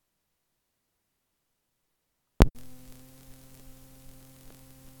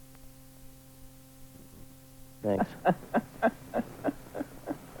Thanks.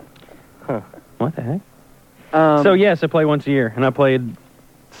 Huh. What the heck? So, yes, I play once a year, and I played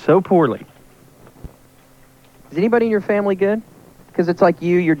so poorly. Is anybody in your family good? Because it's like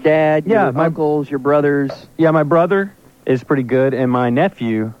you, your dad, your uncles, your brothers. Yeah, my brother is pretty good, and my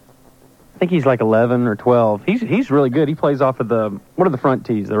nephew, I think he's like 11 or 12. He's really good. He plays off of what are the front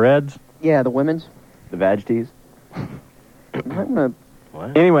tees? The reds? Yeah, the women's. The vag tees? What?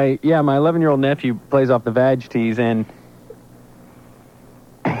 Anyway, yeah, my 11-year-old nephew plays off the vag tees, and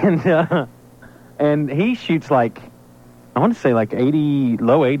he shoots like, I want to say like 80,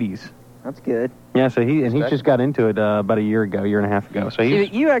 low 80s. That's good. Yeah, so he just got into it about a year and a half ago. So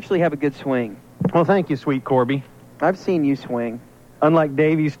you actually have a good swing. Well, thank you, sweet Corby. I've seen you swing. Unlike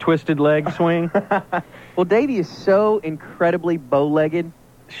Davey's twisted leg swing. Well, Davey is so incredibly bow-legged.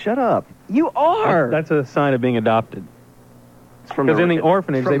 Shut up. You are. That's a sign of being adopted. Because in the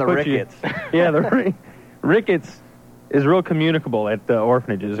orphanage, they put rickets. Yeah, the rickets is real communicable at the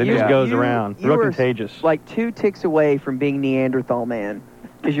orphanages. It just goes around. Real contagious. Like 2 ticks away from being Neanderthal man.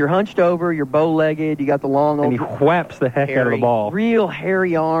 Because you're hunched over, you're bow-legged, you got the long old... And he whaps the heck out of the ball. Real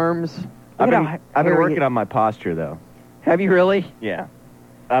hairy arms. I've been working on my posture, though. Have you really? Yeah.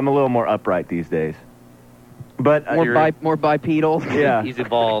 I'm a little more upright these days. But more bipedal. Yeah. He's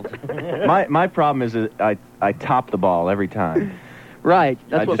evolved. My problem is that I top the ball every time. Right.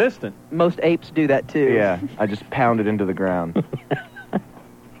 That's what consistent. Most apes do that, too. Yeah. I just pound it into the ground.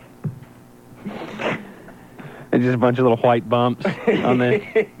 And just a bunch of little white bumps on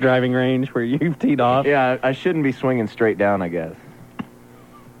the driving range where you've teed off. Yeah, I shouldn't be swinging straight down, I guess.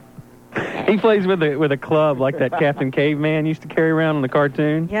 He plays with a club like that Captain Caveman used to carry around in the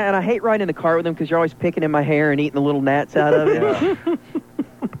cartoon. Yeah, and I hate riding in the car with him because you're always picking in my hair and eating the little gnats out of it. Yeah.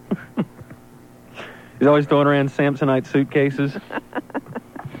 He's always throwing around Samsonite suitcases. I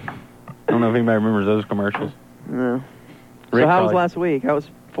don't know if anybody remembers those commercials. No. So how was last week? How was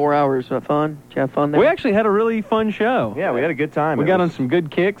 4 hours? Was that fun? Did you have fun there? We actually had a really fun show. Yeah, we had a good time. We got on some good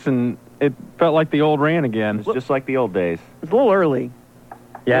kicks, and it felt like the old Rant again. It's just like the old days. It's a little early.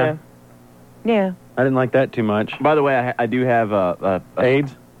 Yeah. Yeah. I didn't like that too much. By the way, I do have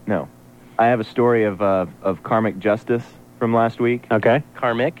AIDS? No. I have a story of karmic justice from last week. Okay.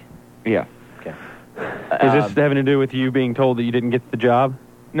 Karmic? Yeah. Okay. Is this having to do with you being told that you didn't get the job?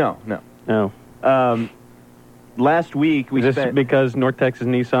 No. No. Last week we Is this because North Texas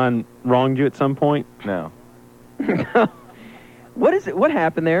Nissan wronged you at some point? No. What is it? What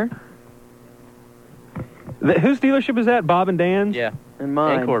happened there? Whose dealership is that? Bob and Dan's? Yeah. And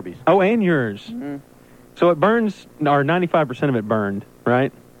mine. And Corby's. Oh, and yours. Mm-hmm. So it burns, or 95% of it burned,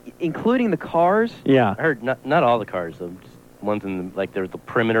 right? Including the cars? Yeah. I heard not all the cars, though. Just ones in the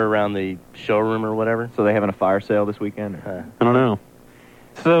perimeter around the showroom or whatever. So they having a fire sale this weekend? I don't know.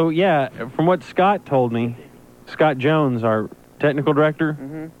 So, yeah, from what Scott told me, Scott Jones, our technical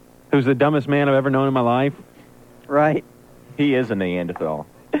director, who's the dumbest man I've ever known in my life. Right. He is a Neanderthal.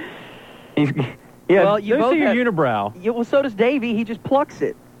 Yeah, well, you both see your have, unibrow. Yeah, well, so does Davey. He just plucks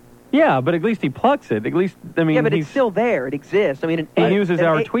it. Yeah, but at least he plucks it. At least, I mean, yeah, but it's still there. It exists. I mean, he uses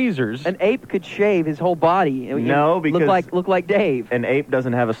our tweezers. An ape could shave his whole body. No, because look like Dave. An ape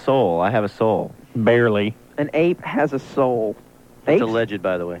doesn't have a soul. I have a soul. Barely. An ape has a soul. It's alleged,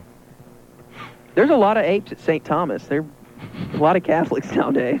 by the way. There's a lot of apes at St. Thomas. There are a lot of Catholics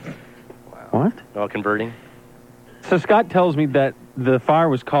nowadays. Wow. What? All converting? So Scott tells me that the fire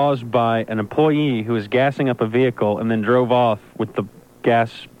was caused by an employee who was gassing up a vehicle and then drove off with the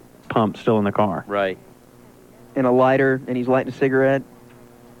gas pump still in the car. Right. And a lighter, and he's lighting a cigarette.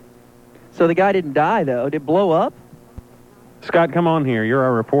 So the guy didn't die, though. Did it blow up? Scott, come on here. You're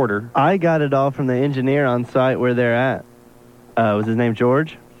our reporter. I got it all from the engineer on site where they're at. Was his name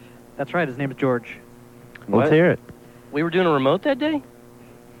George? That's right. His name is George. Let's hear it. We were doing a remote that day?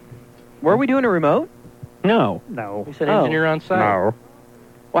 Were we doing a remote? No. No. We said engineer on site. No.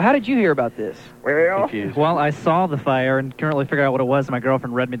 Well, how did you hear about this? Confused. Well, I saw the fire and couldn't really figure out what it was. My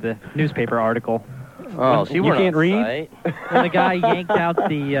girlfriend read me the newspaper article. Oh, so you can't read? Site. When the guy yanked out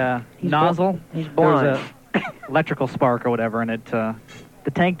the nozzle, he's there blind. was a electrical spark or whatever, and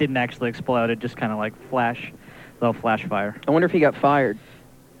the tank didn't actually explode. It just kind of like little flash fire. I wonder if he got fired.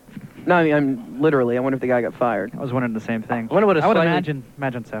 No, I mean, I'm literally. I wonder if the guy got fired. I was wondering the same thing. I wonder what I would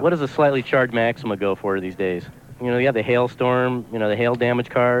imagine so. What does a slightly charged Maxima go for these days? You know, you have the hailstorm, the hail damaged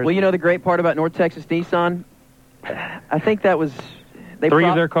cars. Well, you know the great part about North Texas Nissan? I think that was... Three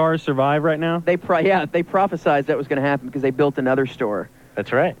of their cars survive right now? They prophesized that was going to happen because they built another store.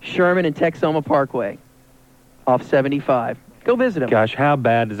 That's right. Sherman and Texoma Parkway, off 75. Go visit him. Gosh, how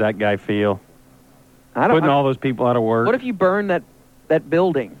bad does that guy feel? Putting all those people out of work. What if you burn that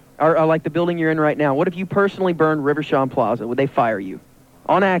building? or like the building you're in right now, what if you personally burned Rivershaw Plaza? Would they fire you?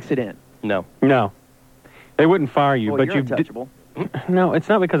 On accident? No. No. They wouldn't fire you, Well, but you're you untouchable. No, it's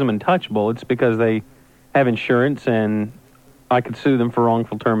not because I'm untouchable. It's because they have insurance, and I could sue them for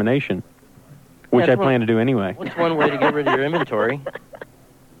wrongful termination, which I plan to do anyway. What's one way to get rid of your inventory?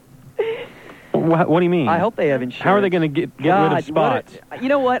 What do you mean? I hope they have insurance. How are they going to get rid of spots? You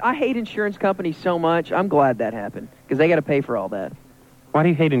know what? I hate insurance companies so much. I'm glad that happened because they got to pay for all that. Why do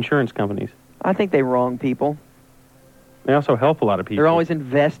you hate insurance companies? I think they wrong people. They also help a lot of people. They're always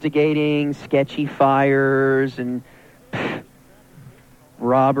investigating sketchy fires and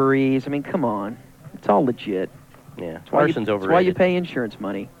robberies. I mean, come on. It's all legit. Yeah, That's why arson's overrated. That's why you pay insurance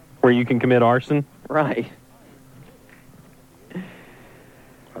money. Where you can commit arson? Right.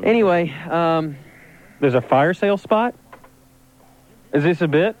 Anyway, There's a fire sale spot? Is this a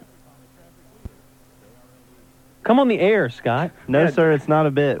bit? Come on the air, Scott. No, sir, it's not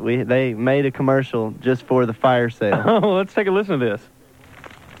a bit. They made a commercial just for the fire sale. Oh, let's take a listen to this.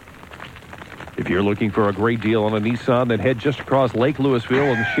 If you're looking for a great deal on a Nissan, then head just across Lake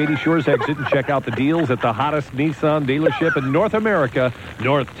Louisville and Shady Shores exit and check out the deals at the hottest Nissan dealership in North America,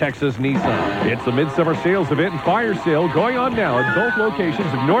 North Texas Nissan. It's the Midsummer Sales Event and Fire Sale going on now at both locations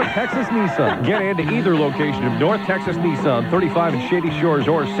of North Texas Nissan. Get into either location of North Texas Nissan, 35 in Shady Shores,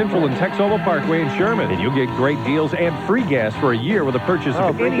 or Central and Texoma Parkway in Sherman. And you'll get great deals and free gas for a year with the purchase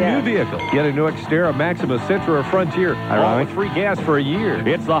of any new vehicle. Get a new Xterra, Maxima, Sentra, or Frontier, all with free gas for a year.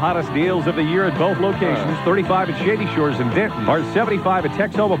 It's the hottest deals of the year at both locations, 35 at Shady Shores in Denton, or 75 at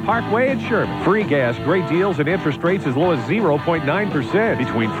Texoma Parkway in Sherman. Free gas, great deals, and interest rates as low as 0.9%.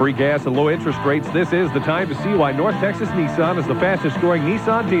 Between free gas and low interest rates, this is the time to see why North Texas Nissan is the fastest-growing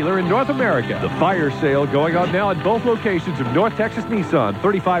Nissan dealer in North America. The fire sale going on now at both locations of North Texas Nissan,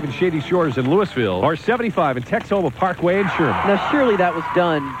 35 in Shady Shores in Louisville, or 75 in Texoma Parkway in Sherman. now surely that was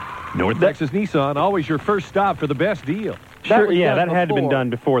done. North Texas Nissan, always your first stop for the best deal. Sure, was yeah, done that had to been before. done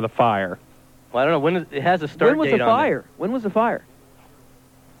before the fire. Well, I don't know. It has a start When was date the on fire? it. When was the fire?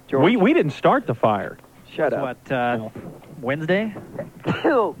 George? We didn't start the fire. Shut up. What, Wednesday?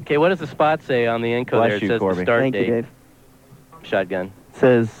 Okay, what does the spot say on the info there? It you, says Corby. the start Thank date. you, Dave. Shotgun.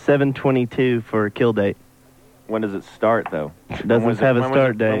 Says 7/22 for kill date. When does it start, though? It doesn't have a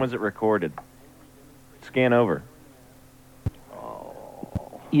start date. When was it recorded? Scan over.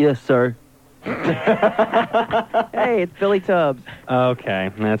 Yes, sir. Hey, it's Billy Tubbs.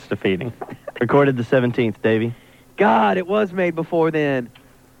 Okay, that's defeating. Recorded the 17th, Davey. God, it was made before then.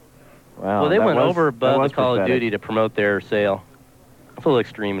 Wow, Well, they that went was- over that above was the Call of pathetic. Duty to promote their sale. It's a little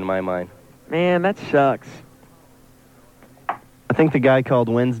extreme in my mind. Man, that sucks. I think the guy called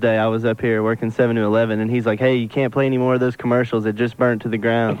Wednesday. I was up here working 7 to 11, and he's like, hey, you can't play any more of those commercials. It just burnt to the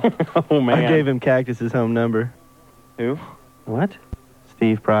ground. Oh, man. I gave him Cactus's home number. Who? What?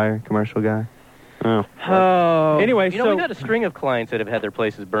 Steve Pryor, commercial guy. Oh. Oh. Anyway, You know, so... we've had a string of clients that have had their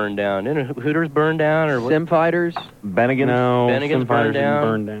places burned down. Didn't Hooters burn down? Or what? Sim Fighters. Bennigan? No, Bennigan's some fires burned down.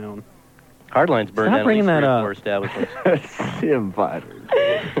 burned down. Hardline's burned Stop down bringing at least that 3 or up. 4 establishments. Sim Fighters.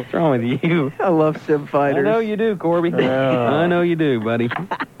 What's wrong with you? I love Sim Fighters. I know you do, Corby. I know you do, buddy.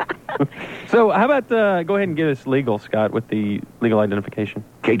 So how about go ahead and get us legal, Scott, with the legal identification.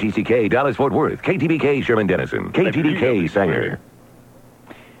 KTCK, Dallas-Fort Worth. KTBK, Sherman-Denison. KTDK, Sanger.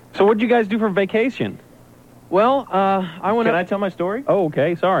 So what'd you guys do for vacation? Well, I went Can up. I tell my story? Oh,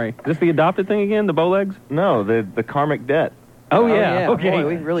 okay, sorry. Is this the adopted thing again, the bowlegs? No, the karmic debt. Oh, Oh, yeah, okay. Boy,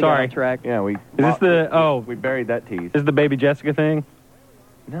 we really sorry. got off track. Yeah, we... Is this the... We buried that tease. Is the baby Jessica thing?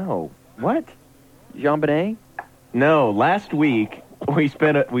 No. What? Jean Benet? No, last week we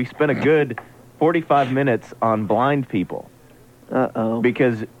spent a good 45 minutes on blind people Uh-oh.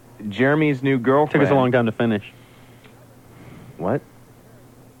 because Jeremy's new girlfriend... Took us a long time to finish. What?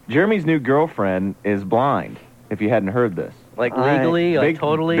 Jeremy's new girlfriend is blind, if you hadn't heard this. Like legally, like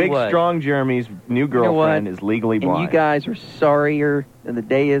totally big what? strong Jeremy's new girlfriend is legally And blind. you guys are sorrier than the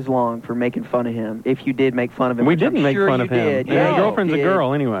day is long for making fun of him. If you did make fun of him. We which didn't I'm make sure fun you of him. Did. And Yeah, his you girlfriend's a did.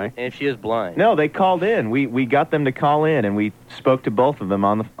 girl, anyway. And if she is blind. No, they called in. We got them to call in, and we spoke to both of them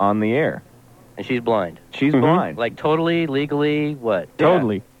on the air. And she's blind. She's Mhm. blind. Like totally, legally, what? Yeah,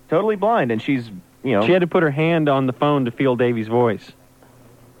 Totally. totally blind, and she's, you know... She had to put her hand on the phone to feel Davy's voice.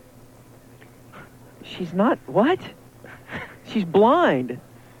 She's not. What? She's blind.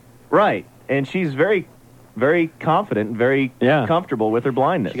 Right, and she's very, very confident and very Yeah. comfortable with her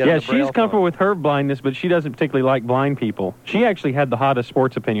blindness. She got Yeah, the she's Braille comfortable phone. with her blindness, but she doesn't particularly like blind people. She actually had the hottest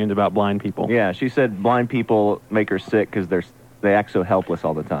sports opinions about blind people. Yeah, she said blind people make her sick because they act so helpless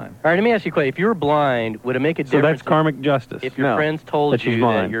all the time. All right, let me ask you a question. If you were blind, would it make a So difference that's karmic justice. if your No. friends told That she's you that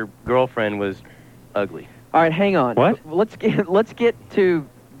blind. your girlfriend was ugly? All right, hang on. What? Let's get to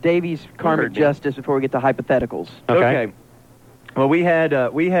Davy's karmic heard me. justice before we get to hypotheticals. Okay. Well, we had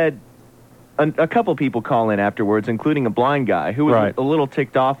a couple people call in afterwards, including a blind guy who was Right. a little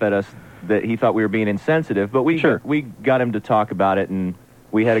ticked off at us that he thought we were being insensitive. But we got him to talk about it, and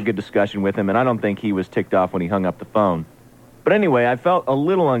we had a good discussion with him. And I don't think he was ticked off when he hung up the phone. But anyway, I felt a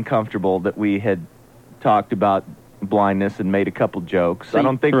little uncomfortable that we had talked about blindness and made a couple jokes. So I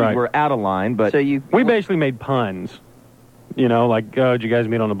don't think Right. we were out of line, but So you We basically made puns. You know, like, oh, did you guys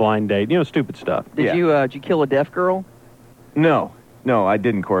meet on a blind date? You know, stupid stuff. did you kill a deaf girl? No, I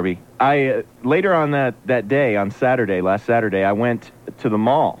didn't, Corby. I later on that day, on last Saturday, I went to the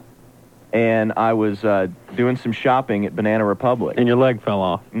mall, and I was doing some shopping at Banana Republic. And your leg fell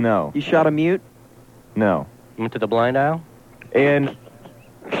off. No, You shot a mute? no. You went to the blind aisle? And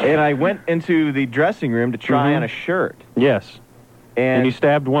I went into the dressing room to try Mhm. on a shirt. Yes. And And you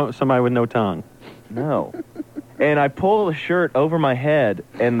stabbed somebody with no tongue. no. And I pull the shirt over my head,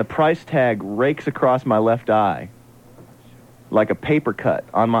 and the price tag rakes across my left eye like a paper cut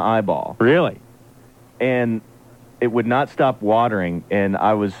on my eyeball. Really? And it would not stop watering, and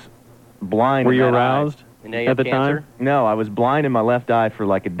I was blind. Were in you that eye. aroused And now you at have the cancer? time? No, I was blind in my left eye for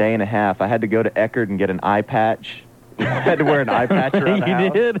like a day and a half. I had to go to Eckerd and get an eye patch. I had to wear an eye patch around the You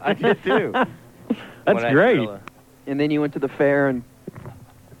house. did? I did too. That's One-eyed great. gorilla. And then you went to the fair and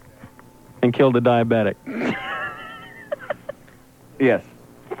And killed a diabetic. Yes,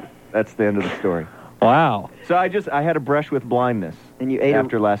 that's the end of the story. Wow. So I had a brush with blindness you ate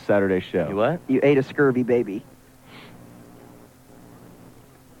after last Saturday's show. You what? you ate a scurvy baby.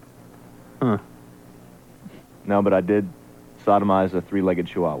 Huh. No, but I did sodomize a three-legged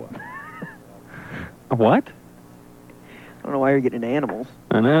chihuahua. What? I don't know why you're getting into animals.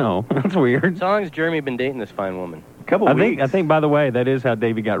 I know. That's weird. How long has Jeremy been dating this fine woman? A couple weeks. I think, by the way, that is how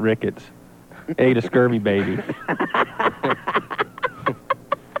Davey got rickets. Ate a scurvy baby.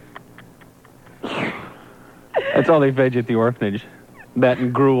 That's all they fed you at the orphanage. That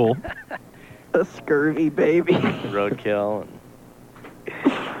and gruel. A scurvy baby. Roadkill.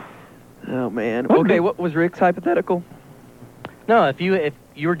 Oh man. What Okay, did- what was Rick's hypothetical? No, if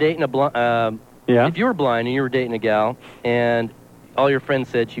you were dating a blind, Yeah? if you were blind and you were dating a gal, and all your friends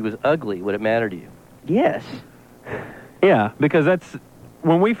said she was ugly, would it matter to you? Yes. Yeah, because that's...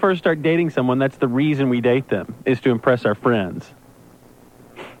 When we first start dating someone, that's the reason we date them, is to impress our friends.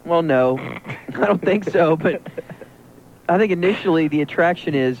 Well, no, I don't think so. But I think initially the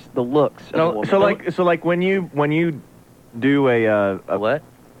attraction is the looks. Of a woman. So like when you do a What?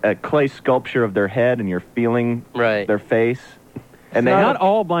 a clay sculpture of their head and you're feeling Right. their face, and they Not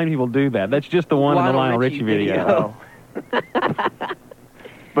all blind people do that. That's just the one in the Lionel Richie video.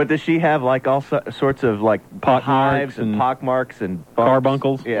 But does she have like all sorts of like Pot hives marks and and pock marks and bumps?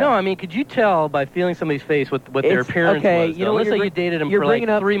 Carbuncles? Yeah. No, I mean, could you tell by feeling somebody's face what their It's- appearance okay, was? you know though? what, Let's say you're you dated them you're for like bringing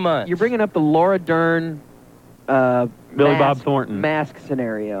up- 3 months. You're bringing up the Laura Dern Billy Bob Thornton. mask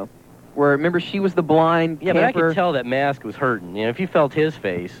scenario, where remember she was the blind Yeah, but I camper, could tell that Mask was hurting. You know, if you felt his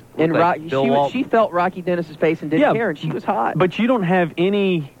face, it and looked like Bill Walton. she felt Rocky Dennis's face and didn't Yeah, care, and she was hot. But you don't have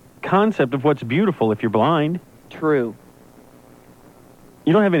any concept of what's beautiful if you're blind. True.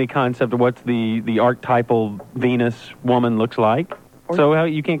 You don't have any concept of what the archetypal Venus woman looks like. So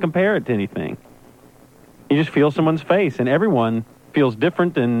you can't compare it to anything. You just feel someone's face, and everyone feels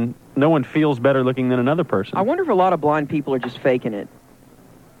different, and no one feels better looking than another person. I wonder if a lot of blind people are just faking it.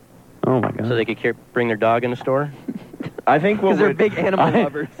 Oh, my God. So they could bring their dog in the store? I think Because they're big animal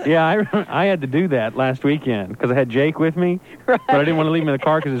lovers. Yeah, I had to do that last weekend because I had Jake with me, but I didn't want to leave him in the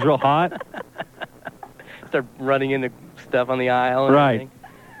car because it's real hot. Start running into stuff on the aisle and Right. everything.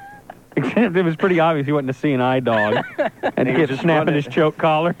 Except it was pretty obvious he wasn't a seeing eye dog. And he was kept just snapping running. his choke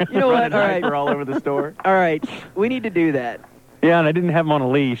collar. You know what? All right. all over the store. All right. We need to do that. Yeah, and I didn't have him on a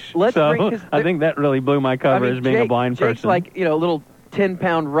leash. Let's so bring- 'cause I think that really blew my cover as being a blind Jake's person. like, a little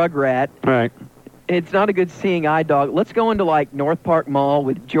 10-pound rugrat. Right. It's not a good seeing eye dog. Let's go into, like, North Park Mall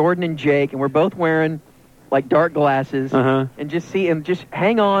with Jordan and Jake, and we're both wearing, like, dark glasses. Uh-huh. And just see him, just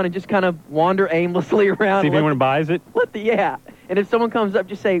hang on and just kind of wander aimlessly around. See if anyone buys it. Yeah. And if someone comes up,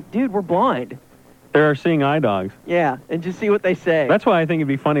 just say, dude, we're blind. There are seeing eye dogs. Yeah. And just see what they say. That's why I think it'd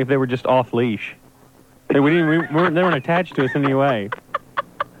be funny if they were just off leash. They weren't attached to us in any way.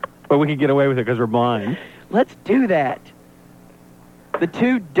 But we could get away with it because we're blind. Let's do that. The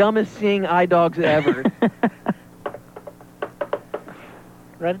two dumbest seeing eye dogs ever.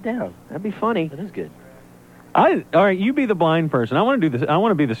 Write it down. That'd be funny. That is good. All right, you be the blind person. I want to do this. I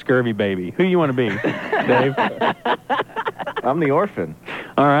want to be the scurvy baby. Who you want to be, Dave? I'm the orphan.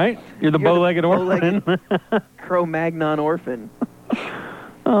 All right, you're the bow-legged orphan. Cro-Magnon orphan.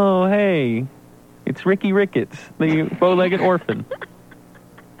 Oh, hey, it's Ricky Ricketts, the bow-legged orphan.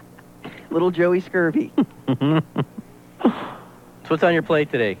 Little Joey Scurvy. So what's on your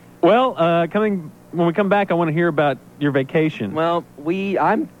plate today? Well, when we come back, I want to hear about your vacation. Well,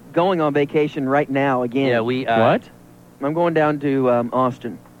 I'm going on vacation right now again. Yeah, what? I'm going down to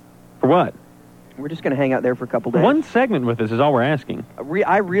Austin. For what? We're just going to hang out there for a couple days. One segment with us is all we're asking.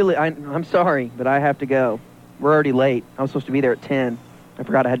 I'm sorry, but I have to go. We're already late. I was supposed to be there at 10. I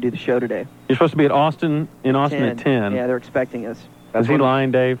forgot I had to do the show today. You're supposed to be in Austin at 10. Yeah, they're expecting us. Is he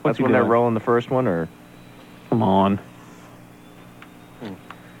lying, Dave? That's when they're rolling the first one, or? Come on.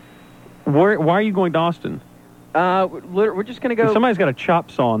 Why are you going to Austin? We're just going to go. Somebody's got a chop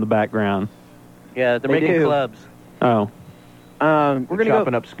saw in the background. Yeah, they're making clubs. Oh. We're going to go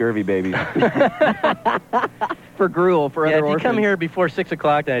chopping up scurvy babies. for gruel for other if you orphans. come here before 6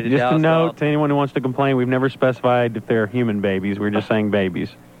 o'clock tonight, Just a note to anyone who wants to complain, we've never specified if they're human babies. We're just saying babies.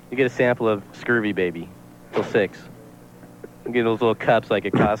 You get a sample of scurvy baby till 6. You get those little cups like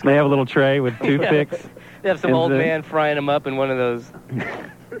at Costco. They have a little tray with toothpicks. They have some old man frying them up in one of those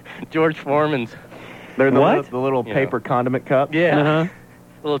George Foreman's. They're the little paper condiment cup? Yeah. Uh-huh.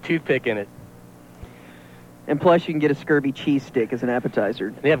 A little toothpick in it. And plus, you can get a scurvy cheese stick as an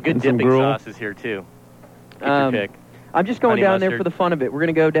appetizer. They have good dipping sauces here, too. Get your pick. I'm just going Honey down mustard. there for the fun of it. We're going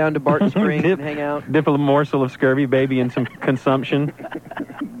to go down to Barton Springs and hang out. Dip a morsel of scurvy baby in some consumption.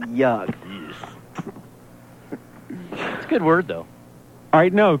 Yuck. It's a good word, though. All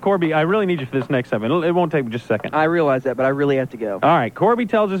right, no, Corby, I really need you for this next segment. It won't take just a second. I realize that, but I really have to go. All right, Corby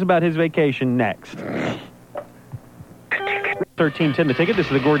tells us about his vacation next. 1310 The Ticket. This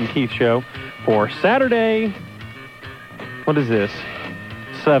is the Gordon Keith Show for Saturday. What is this?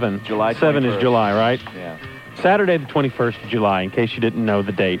 7. July 7 is 21st. July, right? Yeah. Saturday the 21st of July, in case you didn't know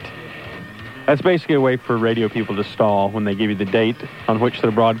the date. That's basically a way for radio people to stall when they give you the date on which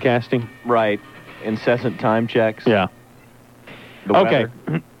they're broadcasting. Right. Incessant time checks. Yeah. The okay.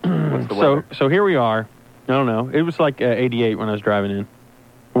 weather. What's the weather? So here we are. I don't know. It was like 88 when I was driving in. It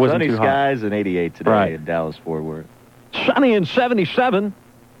wasn't Sunny too hot. skies and 88 today in Dallas-Fort Worth. Sunny and 77.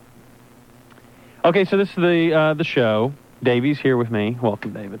 Okay, so this is the show. Davey's here with me.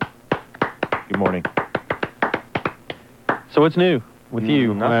 Welcome, David. Good morning. So what's new with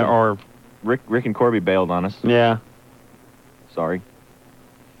you? Nothing. Or Rick and Corby bailed on us. Yeah. Sorry.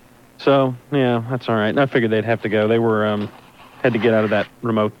 So, yeah, that's all right. I figured they'd have to go. They were had to get out of that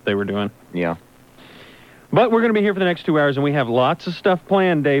remote that they were doing. Yeah. But we're going to be here for the next 2 hours, and we have lots of stuff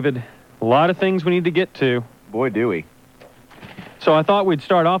planned, David. A lot of things we need to get to. Boy, do we. So I thought we'd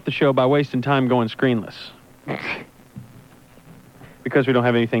start off the show by wasting time going screenless. Because we don't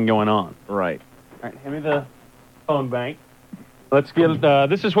have anything going on. Right. All right, hand me the phone bank. Let's get,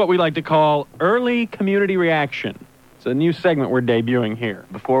 this is what we like to call early community reaction. It's a new segment we're debuting here.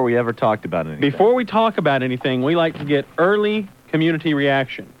 Before we ever talked about anything. Before we talk about anything, we like to get early community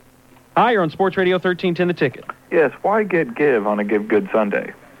reaction. Hi, you're on Sports Radio 1310 The Ticket. Yes, why give on a Give Good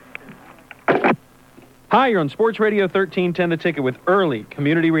Sunday? Hi, you're on Sports Radio 1310 The Ticket with early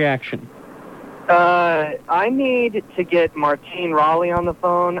community reaction. I need to get Martine Raleigh on the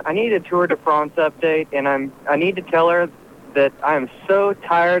phone. I need a Tour de France update, and I need to tell her that I'm so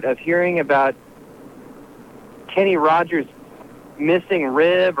tired of hearing about Kenny Rogers' missing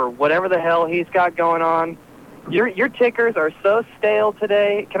rib or whatever the hell he's got going on. Your tickers are so stale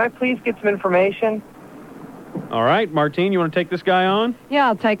today. Can I please get some information? All right, Martine, you want to take this guy on? Yeah,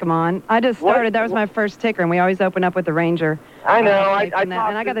 I'll take him on. I just started. That was my first ticker, and we always open up with the Ranger. I know. And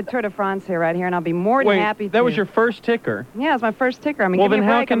I got the Tour de France here right here, and I'll be more than happy to. That was your first ticker? Yeah, it's my first ticker. I mean, well, give then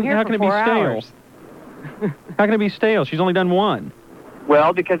me a break. I'm here how for can it be 4 stale? hours. How can it be stale? She's only done one.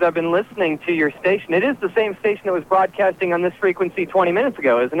 Well, because I've been listening to your station. It is the same station that was broadcasting on this frequency 20 minutes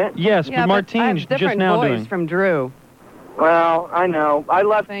ago, isn't it? Yes, but Martine's just now doing. From Drew. Well, I know. I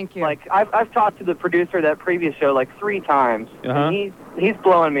left. Thank you. Like I've talked to the producer of that previous show like 3 times, and he's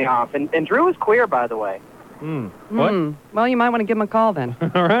blowing me off. And Drew is queer, by the way. What? Well, you might want to give him a call then.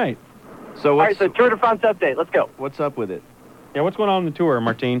 All right. So all right. So Tour de France update. Let's go. What's up with it? Yeah, what's going on in the tour,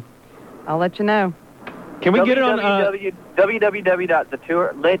 Martine? I'll let you know. Can we get it on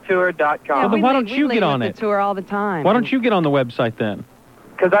www.letour.com? Yeah, well, then why don't you get on it? it? The tour all the time. Why don't you get on the website then?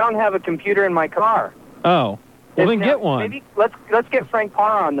 Because I don't have a computer in my car. Oh. Well, then get one. Maybe let's get Frank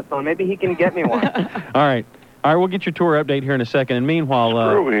Parra on the phone. Maybe he can get me one. All right. All right, we'll get your tour update here in a second. And meanwhile,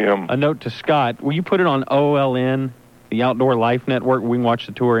 a note to Scott. Will you put it on OLN, the Outdoor Life Network? We can watch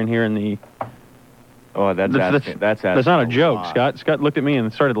the tour in here in the... Oh, that's not a joke, Scott. Scott looked at me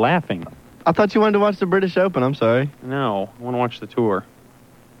and started laughing. I thought you wanted to watch the British Open. I'm sorry. No, I want to watch the tour.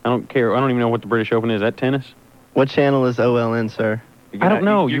 I don't care. I don't even know what the British Open is. Is that tennis? What channel is OLN, sir? I don't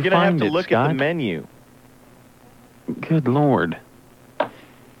know. You're going to have to look at the menu. Good Lord.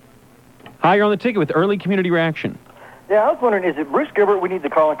 Hi, you're on the ticket with early community reaction. Yeah, I was wondering, is it Bruce Gilbert we need to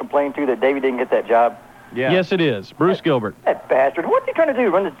call and complain to that Davey didn't get that job? Yeah. Yes, it is. Bruce Gilbert. That bastard. What's he trying to do,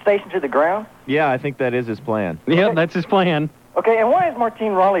 run the station to the ground? Yeah, I think that is his plan. Yeah, that's his plan. Okay, and why is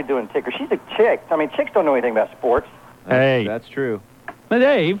Martine Raleigh doing ticker? She's a chick. I mean, chicks don't know anything about sports. Hey. That's true.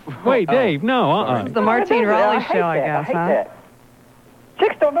 Dave, wait, Dave, no, It's the Martine Raleigh show, I guess, hate that.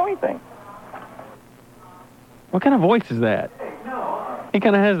 Chicks don't know anything. What kind of voice is that? He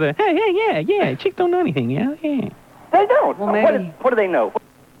kind of has the, hey, yeah, chicks don't know anything, yeah. They don't. Well, maybe. What do they know?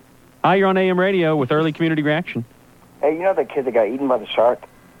 Hi, you're on AM radio with early community reaction. Hey, you know that kid that got eaten by the shark?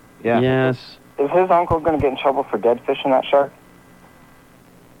 Yeah. Yes. Is his uncle going to get in trouble for dead fishing that shark?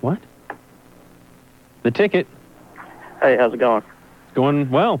 What? The ticket. Hey, how's it going? It's going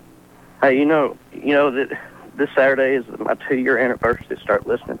well. Hey, you know that this Saturday is my 2-year anniversary to start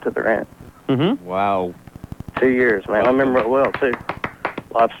listening to the Rant. Mm-hmm. Wow. 2 years, man. I remember it well, too.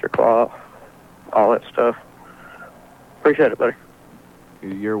 Lobster claw, all that stuff. Appreciate it, buddy.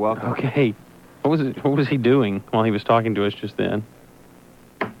 You're welcome. Okay. What was he doing while he was talking to us just then?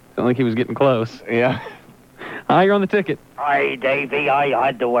 Sounded like he was getting close. Yeah. Hi, you're on the ticket. Hi, Davey. I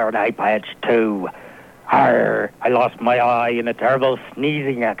had to wear an eye patch, too. I lost my eye in a terrible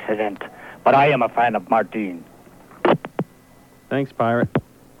sneezing accident, but I am a fan of Martine. Thanks, Pirate.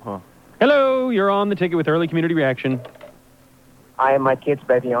 Huh. Hello, you're on the ticket with early community reaction. I am my kid's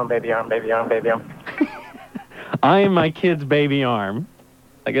baby arm, baby arm, baby arm, baby arm. I am my kid's baby arm.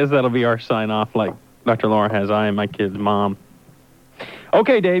 I guess that'll be our sign-off like Dr. Laura has. I am my kid's mom.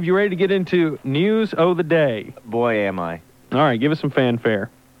 Okay, Dave, you ready to get into News of the Day? Boy, am I. All right, give us some fanfare.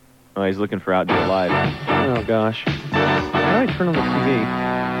 Oh, he's looking for Outdoor Live. Oh, gosh. All right, turn on the TV.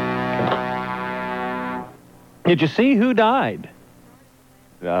 Okay. Did you see who died?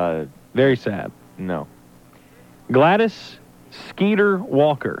 Very sad. No. Gladys Skeeter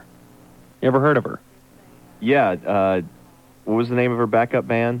Walker. You ever heard of her? Yeah, what was the name of her backup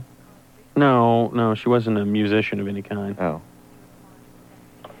band? No, she wasn't a musician of any kind. Oh.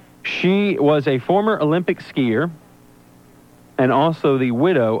 She was a former Olympic skier and also the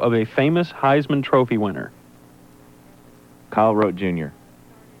widow of a famous Heisman Trophy winner. Kyle Rote Jr.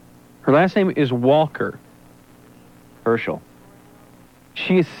 Her last name is Walker. Herschel.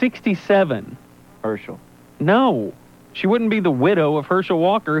 She is 67. Herschel. No, she wouldn't be the widow of Herschel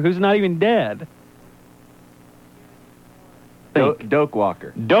Walker, who's not even dead. Doak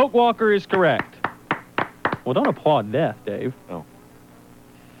Walker. Doak Walker is correct. Well, don't applaud death, Dave. Oh.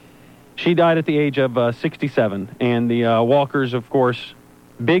 She died at the age of 67, and the Walkers, of course,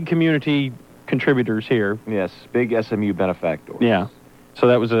 big community contributors here. Yes, big SMU benefactor. Yeah, so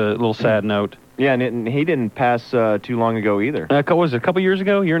that was a little sad note. Yeah, and he didn't pass too long ago either. What was it, a couple years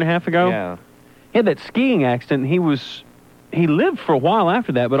ago, year and a half ago? Yeah. He had that skiing accident, and he lived for a while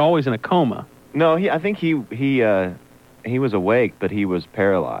after that, but always in a coma. No, I think he was awake, but he was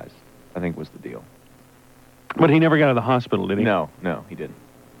paralyzed, I think was the deal. But he never got out of the hospital, did he? No, he didn't.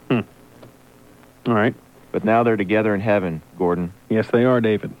 All right. But now they're together in heaven, Gordon. Yes, they are,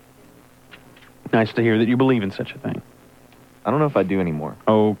 David. Nice to hear that you believe in such a thing. I don't know if I do anymore.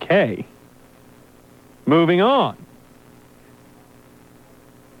 Okay. Moving on.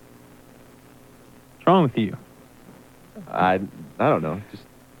 What's wrong with you? I don't know. Just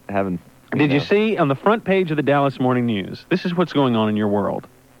having... Did you see on the front page of the Dallas Morning News, this is what's going on in your world.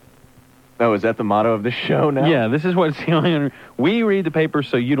 Oh, is that the motto of the show now? Yeah, this is what's going on. We read the paper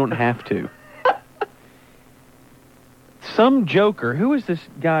so you don't have to. Some joker, who is this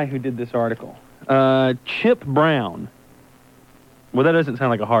guy who did this article? Chip Brown. Well, that doesn't sound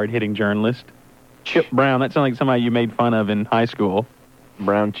like a hard-hitting journalist. Chip Brown, that sounds like somebody you made fun of in high school.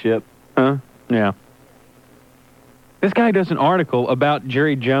 Brown Chip? Huh? Yeah. This guy does an article about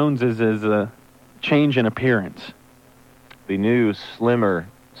Jerry Jones's change in appearance. The new, slimmer,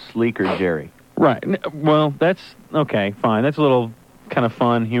 sleeker Jerry. Right. Well, that's, okay, fine. That's a little kind of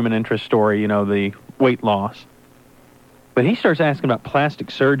fun human interest story, the weight loss. But he starts asking about plastic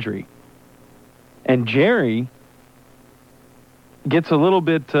surgery. And Jerry gets a little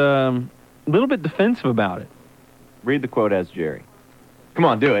bit defensive about it. Read the quote as Jerry. Come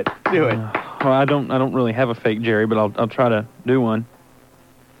on, do it. Do it. Well, I don't really have a fake Jerry, but I'll try to do one.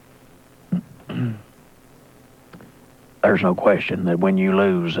 There's no question that when you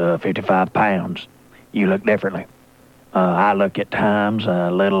lose 55 pounds, you look differently. I look at times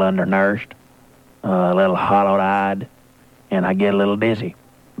a little undernourished, a little hollow-eyed, and I get a little dizzy.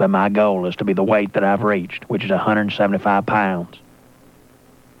 But my goal is to be the weight that I've reached, which is 175 pounds.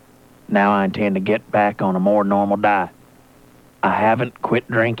 Now I intend to get back on a more normal diet. I haven't quit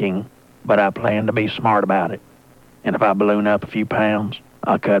drinking, but I plan to be smart about it. And if I balloon up a few pounds,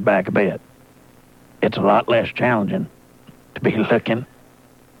 I'll cut back a bit. it's a lot less challenging to be looking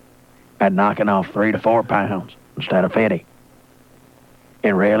at knocking off 3 to 4 pounds instead of 50. It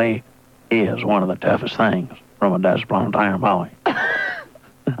really is one of the toughest things from a disciplinary boy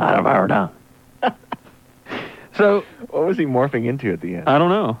I've ever done. So, what was he morphing into at the end? I don't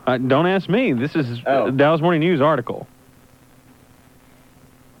know. Don't ask me. This is a Dallas Morning News article.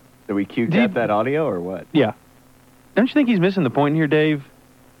 Did we cue that audio or what? Yeah. Don't you think he's missing the point here, Dave?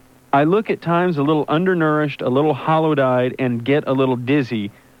 I look at times a little undernourished, a little hollow-eyed, and get a little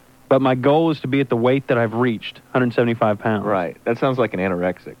dizzy, but my goal is to be at the weight that I've reached, 175 pounds. Right. That sounds like an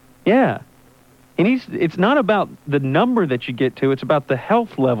anorexic. Yeah. And it's not about the number that you get to, it's about the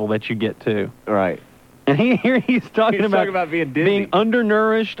health level that you get to. Right. And he's talking about being dizzy. Being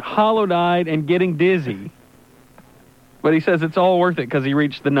undernourished, hollow-eyed, and getting dizzy. But he says it's all worth it because he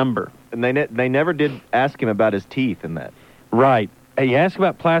reached the number. And they never did ask him about his teeth in that. Right. He asked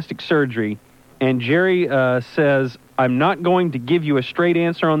about plastic surgery, and Jerry says, I'm not going to give you a straight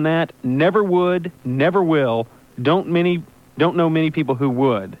answer on that. Never would, never will. Don't know many people who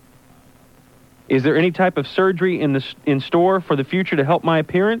would. Is there any type of surgery in store for the future to help my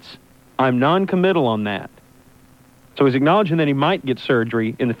appearance? I'm non-committal on that. So he's acknowledging that he might get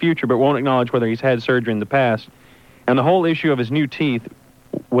surgery in the future, but won't acknowledge whether he's had surgery in the past. And the whole issue of his new teeth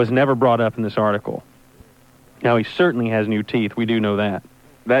was never brought up in this article. Now, he certainly has new teeth. We do know that.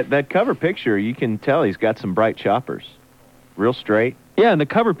 That cover picture, you can tell he's got some bright choppers. Real straight. Yeah, and the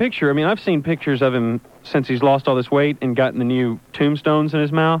cover picture, I mean, I've seen pictures of him since he's lost all this weight and gotten the new tombstones in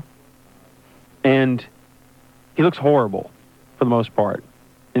his mouth. And he looks horrible for the most part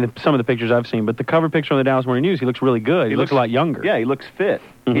in some of the pictures I've seen. But the cover picture on the Dallas Morning News, he looks really good. He looks a lot younger. Yeah, he looks fit.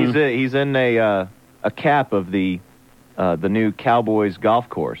 Mhm. He's in a cap of the new Cowboys golf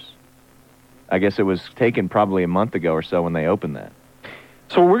course. I guess it was taken probably a month ago or so when they opened that.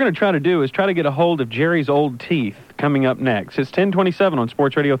 So what we're going to try to do is try to get a hold of Jerry's old teeth coming up next. It's 10:27 on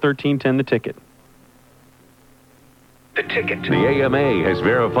Sports Radio 1310, The Ticket. The Ticket. The AMA has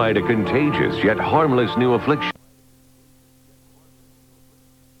verified a contagious yet harmless new affliction.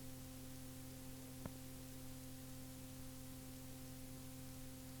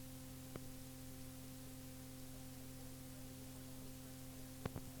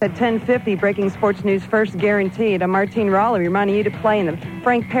 At 10:50, breaking sports news first guaranteed. I'm Martine Raleigh reminding you to play in the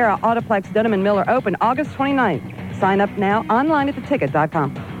Frank Pera Autoplex Dunham & Miller Open August 29th. Sign up now online at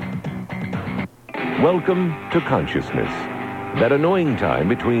theticket.com. Welcome to consciousness. That annoying time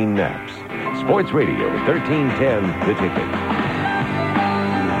between naps. Sports Radio 1310, The Ticket.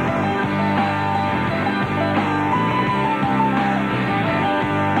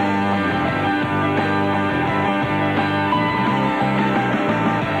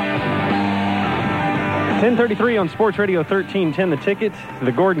 .33 on Sports Radio 1310, The Ticket,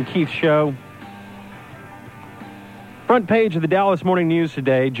 the Gordon Keith Show. Front page of the Dallas Morning News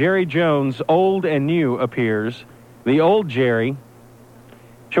today, Jerry Jones, old and new, appears. The old Jerry,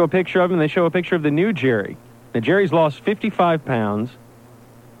 show a picture of him, they show a picture of the new Jerry. Now, Jerry's lost 55 pounds.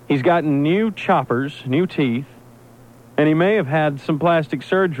 He's gotten new choppers, new teeth, and he may have had some plastic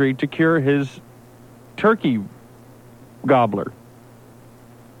surgery to cure his turkey gobbler.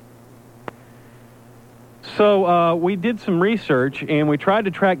 So we did some research, and we tried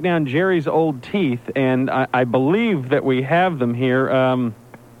to track down Jerry's old teeth, and I believe that we have them here.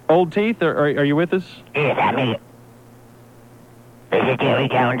 Old teeth, are you with us? Yes, I'm here. This is Jerry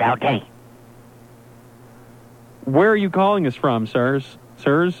Jones, okay. Where are you calling us from, sirs?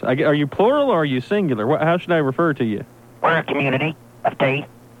 Are you plural or are you singular? How should I refer to you? We're a community of teeth.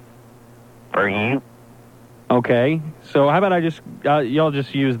 For you. Okay, so how about y'all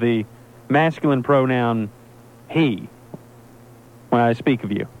just use the masculine pronoun he when I speak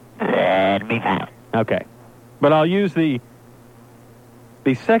of you. That'd be fine. Okay. But I'll use the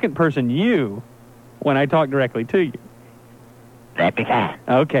second person you when I talk directly to you. That'd be fine.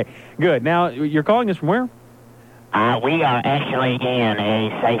 Okay, good. Now, you're calling us from where? We are actually in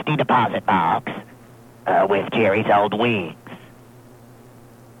a safety deposit box with Jerry's old wigs.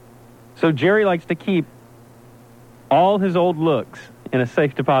 So Jerry likes to keep all his old looks in a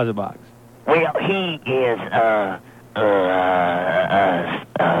safe deposit box. Well, he is a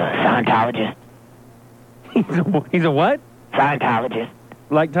Scientologist. He's a what? Scientologist.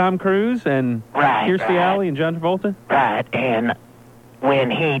 Like Tom Cruise and Kirstie Alley and John Travolta? Right, and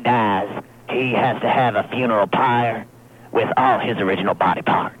when he dies, he has to have a funeral pyre with all his original body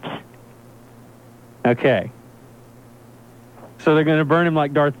parts. Okay. So they're going to burn him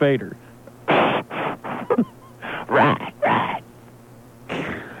like Darth Vader. Right.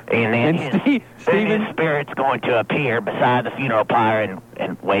 And then Stephen? His spirit's going to appear beside the funeral pyre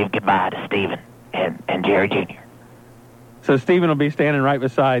and wave goodbye to Stephen. and Jerry Jr. So Stephen will be standing right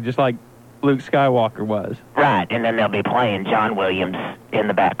beside, just like Luke Skywalker was. Right, and then they'll be playing John Williams in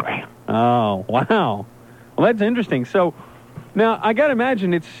the background. Oh, wow. Well, that's interesting. So, now, I got to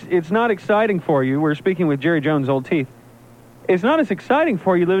imagine it's not exciting for you. We're speaking with Jerry Jones' old teeth. It's not as exciting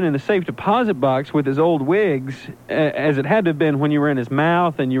for you living in the safe deposit box with his old wigs as it had to have been when you were in his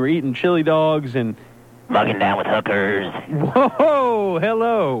mouth and you were eating chili dogs and... Mugging down with hookers. Whoa,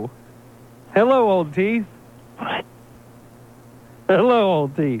 hello. Hello, old teeth. What? Hello,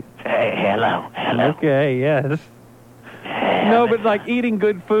 old teeth. Hey, hello. Okay, yes. No, but like eating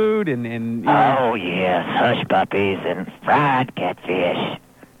good food and you know. Oh, yes, hush puppies and fried catfish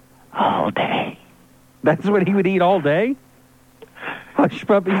all day. That's what he would eat all day? Hush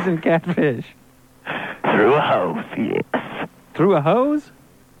puppies and catfish. Through a hose, yes. Through a hose?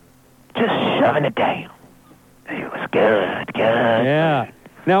 Just shoving it down. It was good. Yeah.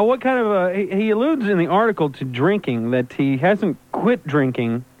 Now, what kind of he alludes in the article to drinking, that he hasn't quit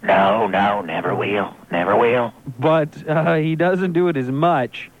drinking. No, never will. But he doesn't do it as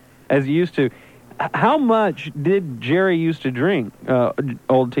much as he used to. How much did Jerry used to drink,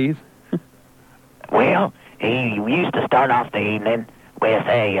 old teeth? Well, he used to start off the evening with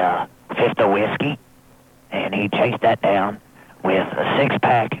a fifth of whiskey, and he chased that down with a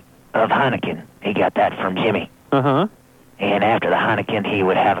six-pack of Heineken. He got that from Jimmy. Uh-huh. And after the Heineken, he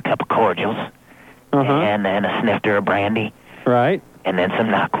would have a couple cordials, and then a snifter of brandy. Right. And then some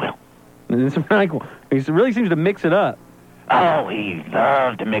NyQuil. He really seems to mix it up. Oh, he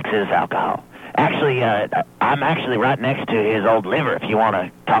loved to mix his alcohol. Actually, I'm actually right next to his old liver if you want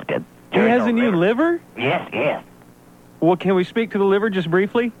to talk to Jerry's. He has a new liver? Yes. Well, can we speak to the liver just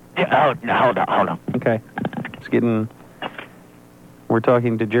briefly? Oh, no, hold on. Okay. We're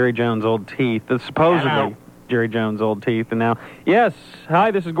talking to Jerry Jones' old teeth. That's supposedly Hello. Jerry Jones' old teeth. And now, yes,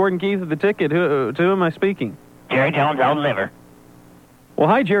 hi, this is Gordon Keith of The Ticket. To who am I speaking? Jerry Jones' old liver. Well,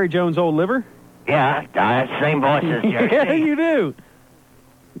 hi, Jerry Jones' old liver. Yeah, I have the same voice as Jerry. Yeah, you do.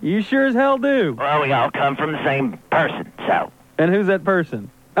 You sure as hell do. Well, we all come from the same person, so. And who's that person?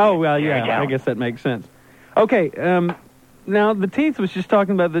 Oh, well, yeah, Jerry I guess that makes sense. Okay, now, the teeth was just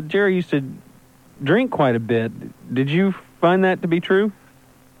talking about that Jerry used to drink quite a bit. Did you find that to be true?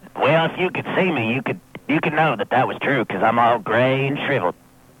 Well, if you could see me, you could know that was true, because I'm all gray and shriveled.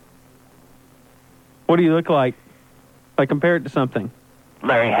 What do you look like? If I compare it to something.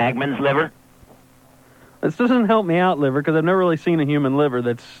 Larry Hagman's liver. This doesn't help me out, liver, because I've never really seen a human liver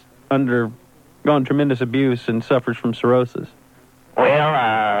that's undergone tremendous abuse and suffers from cirrhosis.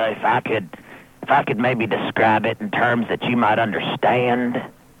 Well, if I could maybe describe it in terms that you might understand,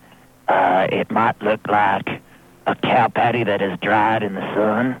 it might look like a cow patty that is dried in the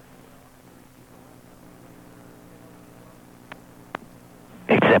sun.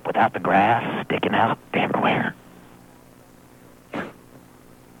 Except without the grass sticking out everywhere.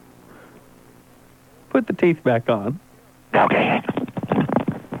 Put the teeth back on. Okay.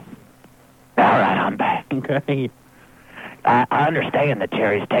 All right, I'm back. Okay. I understand that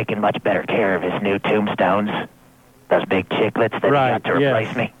Jerry's taking much better care of his new tombstones. Those big chiclets that he got to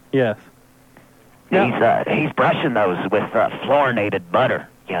replace me. Yes. He's brushing those with fluorinated butter,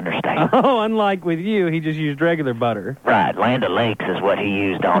 you understand? Oh, unlike with you, he just used regular butter. Right, Land O'Lakes is what he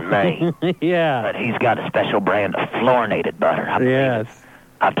used on me. Yeah. But he's got a special brand of fluorinated butter.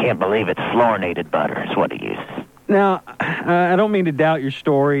 I can't believe it's fluorinated butter is what he uses. Now, I don't mean to doubt your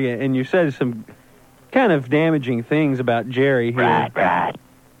story, and you said some kind of damaging things about Jerry here. Right.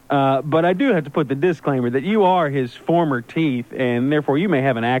 But I do have to put the disclaimer that you are his former teeth, and therefore you may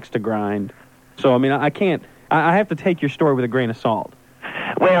have an axe to grind. So, I mean, I have to take your story with a grain of salt.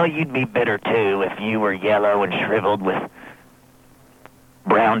 Well, you'd be bitter, too, if you were yellow and shriveled with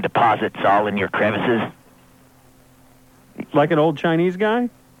brown deposits all in your crevices. Like an old Chinese guy?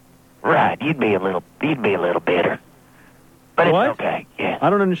 Right, you'd be a little bitter. But what? It's okay, yeah. I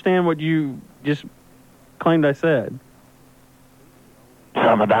don't understand what you just claimed I said.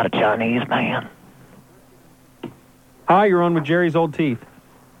 Something about a Chinese man. Hi, you're on with Jerry's old teeth.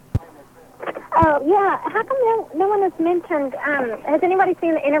 Oh, yeah. How come no one has mentioned, has anybody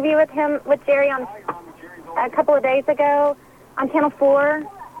seen the interview with Jerry on a couple of days ago on Channel 4?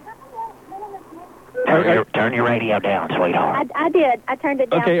 Turn your radio down, sweetheart. I did. I turned it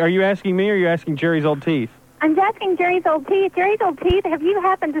down. Okay, are you asking me or are you asking Jerry's old teeth? I'm asking Jerry's old teeth. Jerry's old teeth, have you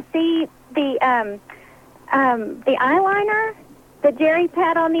happened to see the eyeliner that Jerry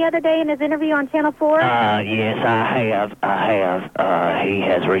had on the other day in his interview on Channel 4? Yes, I have. He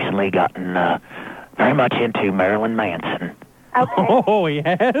has recently gotten very much into Marilyn Manson. Okay. Oh, he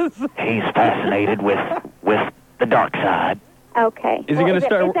has? He's fascinated with the dark side. Okay. Is he going to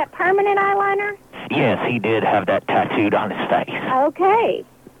start? Is that permanent eyeliner? Yes, he did have that tattooed on his face. Okay.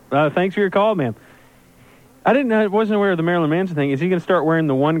 Thanks for your call, ma'am. I wasn't aware of the Marilyn Manson thing. Is he going to start wearing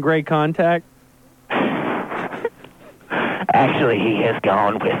the one gray contact? Actually, he has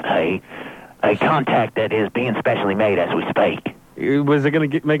gone with a contact that is being specially made as we speak. Was it going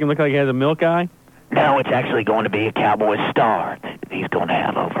to make him look like he has a milk eye? No, it's actually going to be a cowboy star that he's going to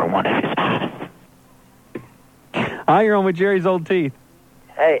have over one of his eyes. Hi, you're on with Jerry's Old Teeth.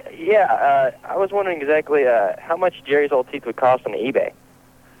 Hey, I was wondering exactly how much Jerry's old teeth would cost on eBay.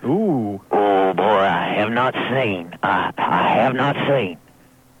 Ooh. Oh, boy, I have not seen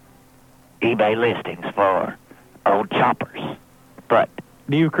eBay listings for old choppers. But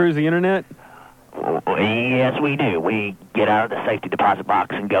do you cruise the internet? Yes, we do. We get out of the safety deposit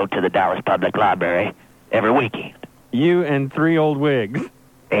box and go to the Dallas Public Library every weekend. You and 3 old wigs.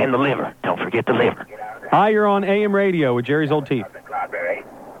 And the liver. Don't forget the liver. Hi, you're on AM radio with Jerry's Old Teeth. Library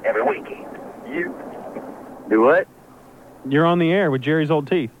every weekend. You do what? You're on the air with Jerry's Old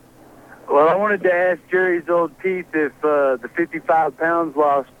Teeth. Well, I wanted to ask Jerry's Old Teeth if the 55 pounds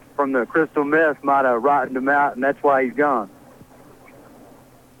lost from the crystal meth might have rotted him out, and that's why he's gone.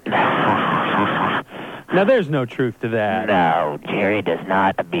 Now, there's no truth to that. No, Jerry does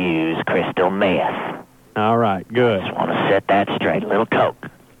not abuse crystal meth. All right, good. Just want to set that straight. A little Coke.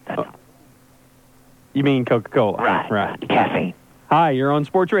 You mean Coca-Cola? Right. Caffeine. Hi, you're on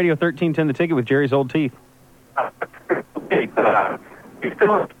Sports Radio 1310 The Ticket with Jerry's Old Teeth.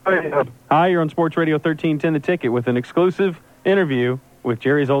 Hi, you're on Sports Radio 1310 The Ticket with an exclusive interview with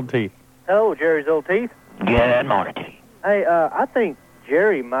Jerry's Old Teeth. Hello, Jerry's Old Teeth. Good morning to you. Hey, I think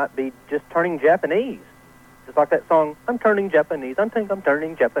Jerry might be just turning Japanese. Just like that song, I'm turning Japanese. I think I'm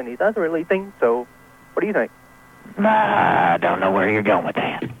turning Japanese. I really think so. What do you think? I don't know where you're going with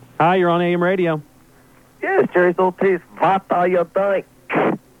that. Hi, you're on AM radio. Yes, Jerry's Old Teeth. What are you doing?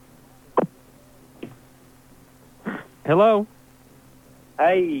 Hello?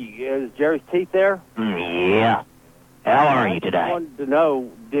 Hey, is Jerry's Teeth there? Yeah. How are you today? I wanted to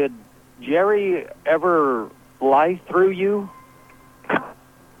know, did Jerry ever fly through you?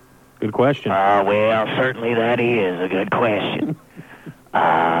 Good question. Well, certainly that is a good question.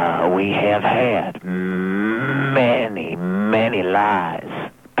 We have had many, many lies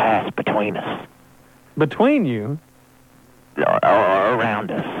pass between us. Between you? Or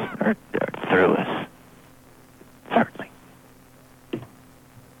around us, or through us. Certainly.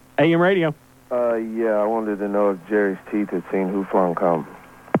 AM radio. Yeah, I wanted to know if Jerry's Teeth had seen Who Flung Come.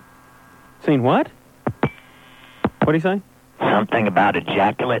 Seen what? What'd he say? Something about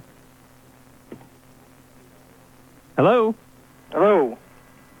ejaculate. Hello? Hello.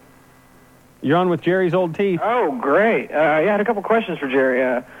 You're on with Jerry's Old Teeth. Oh, great. I had a couple questions for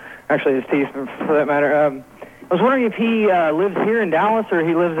Jerry. Actually, his teeth, for that matter. I was wondering if he lives here in Dallas or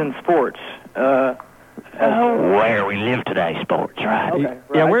he lives in sports. Where we live today, sports, right? Okay,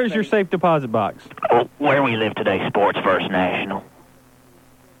 yeah, where's your safe deposit box? Where we live today, sports, First National.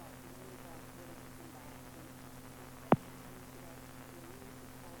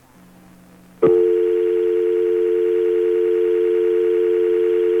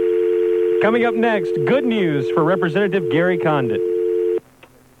 Coming up next, good news for Representative Gary Condit.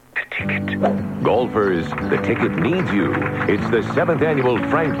 Golfers, the ticket needs you. It's the 7th annual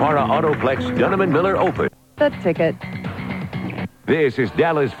Frank Parra Autoplex Dunham & Miller Open. The Ticket. This is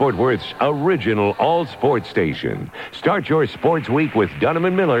Dallas-Fort Worth's original all-sports station. Start your sports week with Dunham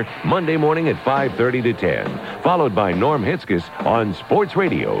 & Miller Monday morning at 5:30 to 10, followed by Norm Hitzges on Sports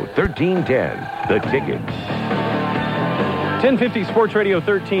Radio 1310, The Ticket. 1050 Sports Radio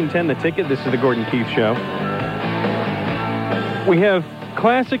 1310, The Ticket. This is the Gordon Keith Show. We have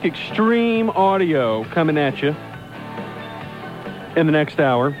classic extreme audio coming at you in the next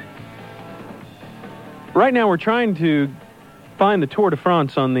hour. Right now, we're trying to find the Tour de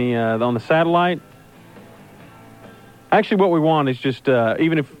France on the satellite. Actually, what we want is just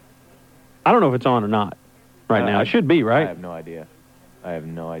even if I don't know if it's on or not right now. It should be, right? I have no idea.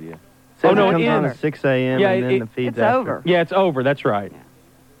 Oh no, it comes it on is at 6 a.m. Yeah, and then the feed's it's after. over. Yeah, it's over. That's right. Yeah.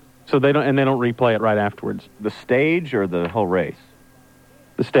 So they don't replay it right afterwards. The stage or the whole race?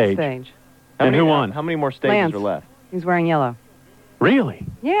 The stage. Stage. And who won? How many more stages Lance. are left? He's wearing yellow. Really?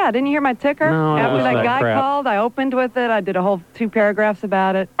 Yeah, didn't you hear my ticker? No, that After was that that guy crap. called, I opened with it. I did a whole 2 paragraphs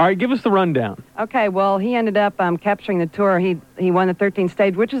about it. All right, give us the rundown. Okay, well, he ended up capturing the tour. He won the 13th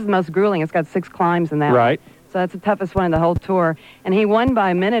stage, which is the most grueling. It's got 6 climbs in that. Right. So that's the toughest one of the whole tour. And he won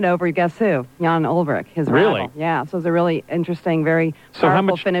by a minute over, guess who? Jan Ulrich, his Really? rival. Yeah, so it was a really interesting, very So how powerful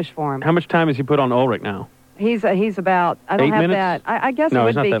much finish for him. How much time has he put on Ulrich now? He's about, I don't 8 have minutes? that. I guess No, it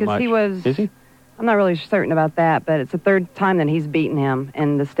he's would not be that because much. he was... Is he? I'm not really certain about that, but it's the third time that he's beaten him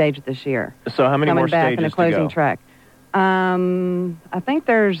in the stage this year. So how many Coming more back in the stages closing to go? track. I think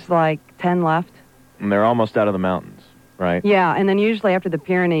there's like 10 left. And they're almost out of the mountains, right? Yeah, and then usually after the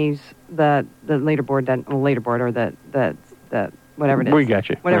Pyrenees, the leaderboard doesn't, well, leaderboard or the whatever it is. We got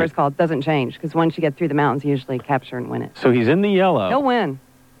you. Whatever Right. it's called doesn't change because once you get through the mountains, you usually capture and win it. So he's in the yellow. He'll win.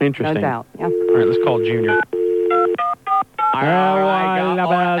 Interesting. No doubt. Yeah. All right, let's call Junior.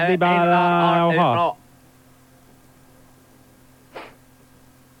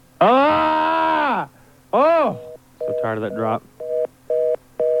 Ah! Oh! So tired of that drop.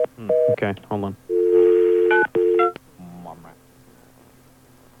 Okay, hold on.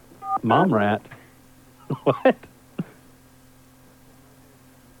 Mom rat. What?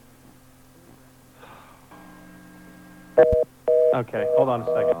 Okay, hold on a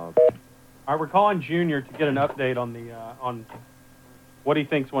second. All right, we're calling Junior to get an update on the on what he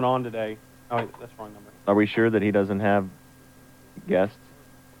thinks went on today. Oh, wait, that's the wrong number. Are we sure that he doesn't have guests?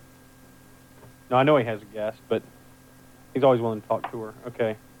 No, I know he has a guest, but he's always willing to talk to her.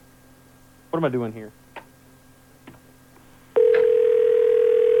 Okay. What am I doing here?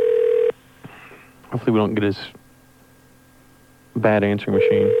 Hopefully we don't get his bad answering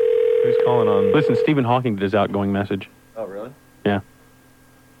machine. Who's calling on? Listen, Stephen Hawking did his outgoing message. Oh, really? Yeah.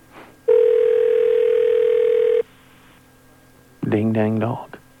 Ding dang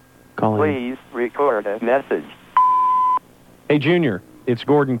dog. Calling. Please record a message. Hey, Junior, it's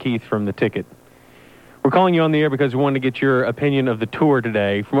Gordon Keith from The Ticket. We're calling you on the air because we wanted to get your opinion of the tour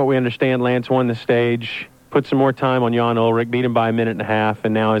today. From what we understand, Lance won the stage, put some more time on Jan Ullrich, beat him by a minute and a half,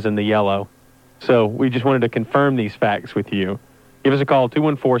 and now is in the yellow. So we just wanted to confirm these facts with you. Give us a call,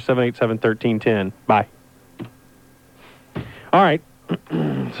 214-787-1310. Bye. All right.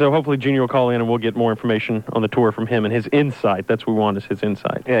 So hopefully Junior will call in and we'll get more information on the tour from him and his insight. That's what we want, is his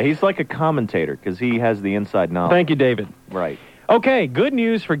insight. Yeah, he's like a commentator because he has the inside knowledge. Thank you, David. Right. Okay, good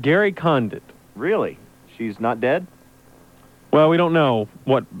news for Gary Condit. Really? She's not dead? Well, we don't know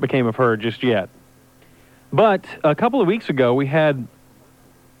what became of her just yet. But a couple of weeks ago, we had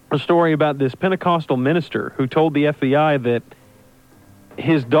a story about this Pentecostal minister who told the FBI that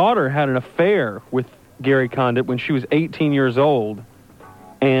his daughter had an affair with Gary Condit when she was 18 years old.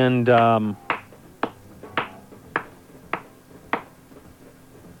 And that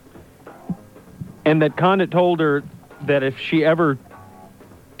Condit told her that if she ever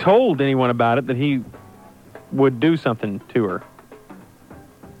told anyone about it, that he would do something to her.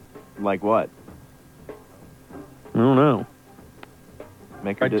 Like what? I don't know.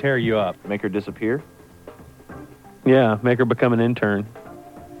 Make her I'd tear you up. Make her disappear? Yeah, make her become an intern.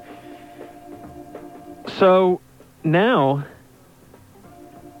 So now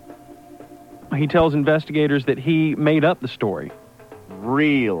he tells investigators that he made up the story.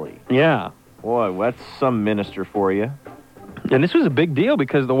 Really? Yeah. Boy, that's some minister for you. And this was a big deal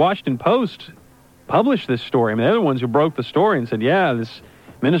because the Washington Post published this story. I mean, they're the ones who broke the story and said, yeah, this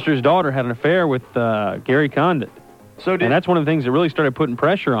minister's daughter had an affair with Gary Condit. And that's one of the things that really started putting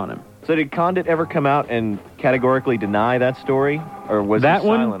pressure on him. So did Condit ever come out and categorically deny that story? Or was that he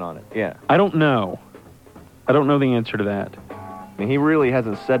one, silent on it? Yeah. I don't know. I don't know the answer to that. I mean, he really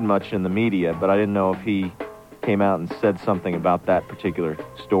hasn't said much in the media, but I didn't know if he came out and said something about that particular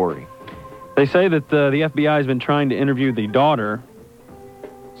story. They say that the FBI has been trying to interview the daughter.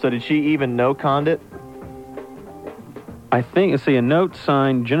 So did she even know Condit? I think, let's see, a note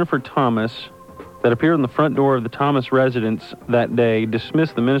signed Jennifer Thomas that appeared on the front door of the Thomas residence that day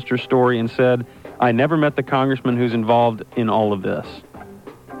dismissed the minister's story and said, I never met the congressman who's involved in all of this.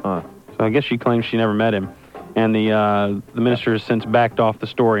 So I guess she claims she never met him. And the minister has since backed off the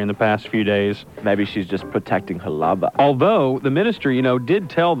story in the past few days. Maybe she's just protecting her lava. Although the minister, did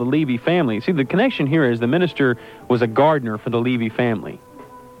tell the Levy family. See, the connection here is the minister was a gardener for the Levy family.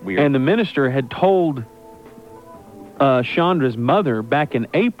 Weird. And the minister had told Chandra's mother back in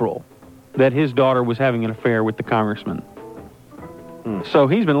April that his daughter was having an affair with the congressman. So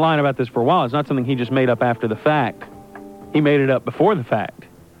he's been lying about this for a while. It's not something he just made up after the fact. He made it up before the fact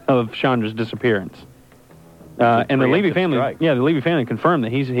of Chandra's disappearance. And the Levy family, the Levy family confirmed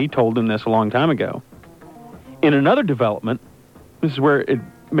that he told them this a long time ago. In another development, this is where it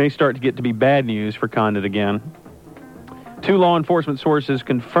may start to get to be bad news for Condit again. 2 law enforcement sources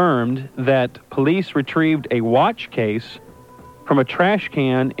confirmed that police retrieved a watch case from a trash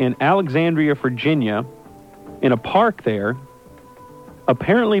can in Alexandria, Virginia, in a park there,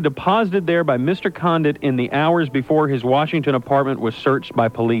 apparently deposited there by Mr. Condit in the hours before his Washington apartment was searched by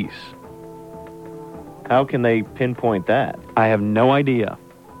police. How can they pinpoint that? I have no idea.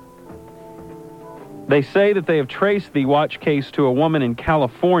 They say that they have traced the watch case to a woman in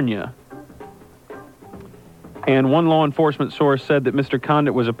California And one law enforcement source said that Mr.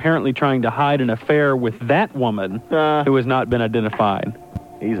 Condit was apparently trying to hide an affair with that woman who has not been identified.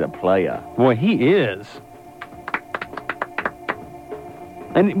 He's a player. Boy, he is.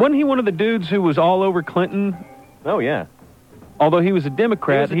 And wasn't he one of the dudes who was all over Clinton? Oh, yeah. Although he was a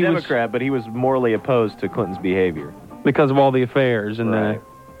Democrat. He was a Democrat, but he was morally opposed to Clinton's behavior. Because of all the affairs. And right.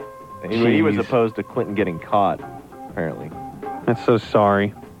 He was opposed to Clinton getting caught, apparently. That's so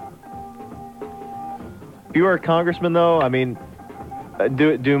sorry. If you were a congressman, though, I mean,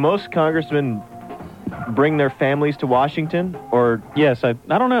 do most congressmen bring their families to Washington? Or yes, I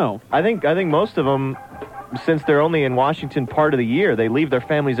don't know. I think most of them, since they're only in Washington part of the year, they leave their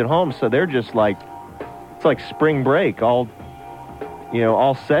families at home, so they're just like, it's like spring break, all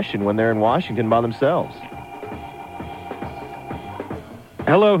session when they're in Washington by themselves.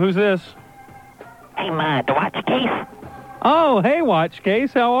 Hello, who's this? Hey, Ma, the watch case? Oh, hey, watch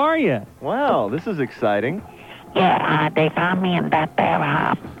case, how are you? Wow, this is exciting. Yeah, they found me in that there,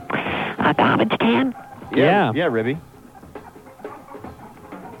 garbage can. Yeah, Ribby.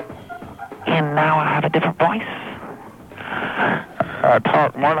 And now I have a different voice. I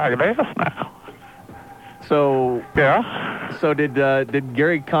talk more like this now. So... Yeah? So did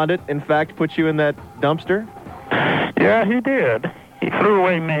Gary Condit, in fact, put you in that dumpster? Yeah, he did. He threw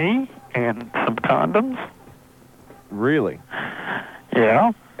away me and some condoms. Really?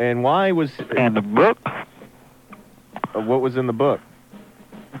 Yeah. And why was... And the book. What was in the book?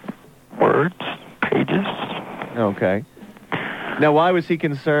 Words, pages. Okay. Now, why was he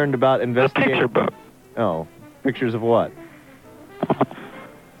concerned about investigating... A picture book. Oh, pictures of what?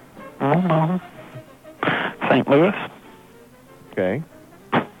 I don't know. St. Louis. Okay.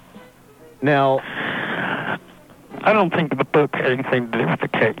 Now... I don't think the book had anything to do with the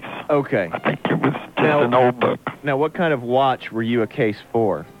case. Okay. I think it was just an old book. Now, what kind of watch were you a case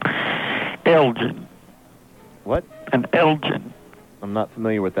for? Elgin. What? An Elgin. I'm not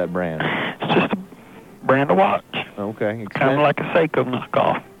familiar with that brand. It's just a brand of watch. Okay. Kind of like a Seiko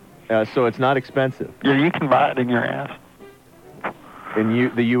knockoff. So it's not expensive? Yeah, you can buy it in your ass.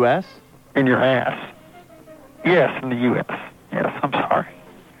 In the U.S.? In your ass. Yes, in the U.S. Yes, I'm sorry.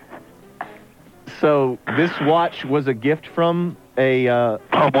 So this watch was a gift from a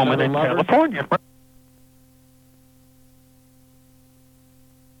woman in California.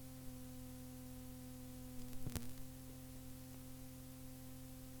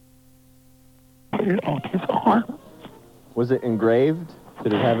 On his arm. Was it engraved?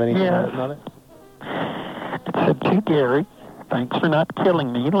 Did it have anything written on it? It said, "To Gary, thanks for not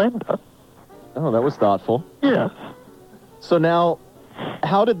killing me, Linda." Oh, that was thoughtful. Yes. So now,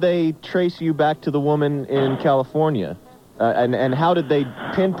 how did they trace you back to the woman in California? And how did they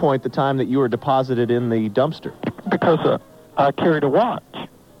pinpoint the time that you were deposited in the dumpster? Because I carried a watch.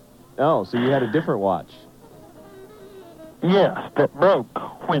 Oh, so you had a different watch. Yes, that broke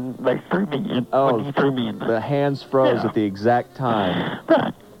when they threw me in. Oh, when he threw me in. The hands froze at the exact time.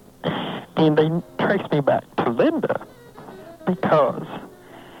 Right. And they traced me back to Linda because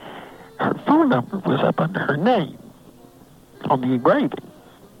her phone number was up under her name on the engraving.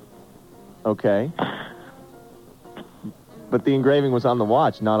 Okay. But the engraving was on the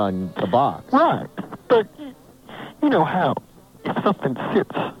watch, not on the box. Right. But you know how if something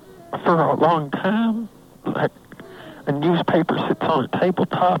sits for a long time, like a newspaper sits on a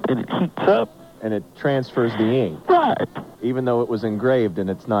tabletop and it heats up. And it transfers the ink. Right. Even though it was engraved and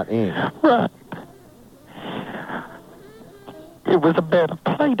it's not ink. Right. It was a bed of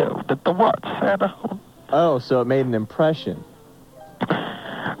Play-Doh that the watch sat on. Oh, so it made an impression.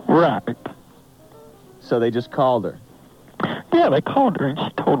 Right. So they just called her. Yeah, they called her and she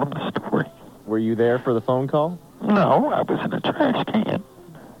told them the story. Were you there for the phone call? No, I was in a trash can.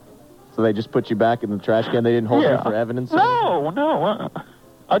 So they just put you back in the trash can? They didn't hold you for evidence? No.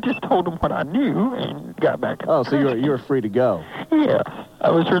 I just told them what I knew and got back in the so you were free to go? Yes.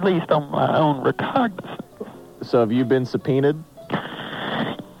 I was released on my own recognizance. So have you been subpoenaed?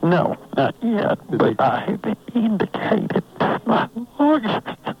 No, not yet. But I have indicated to my lawyers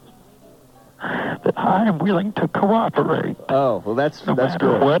that I am willing to cooperate. Oh, well, that's no that's matter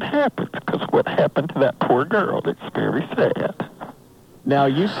good. What happened? Because what happened to that poor girl, it's very sad. Now,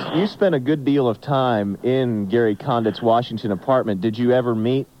 you spent a good deal of time in Gary Condit's Washington apartment. Did you ever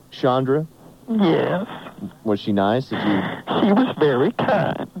meet Chandra? Yes. Was she nice? Did you? She was very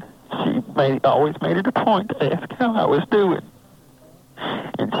kind. She always made it a point to ask how I was doing.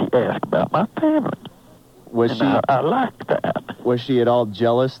 And she asked about my family. Was she? I liked that. Was she at all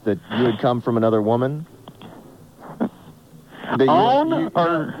jealous that you had come from another woman?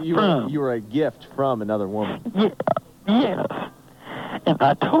 That you were a gift from another woman. Yeah, yes. And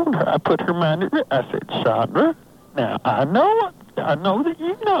I told her, I put her mind at rest. I said, Chandra, now I know that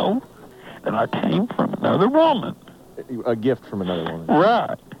you know that I came from another woman. A gift from another woman.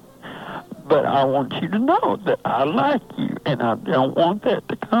 Right. But I want you to know that I like you, and I don't want that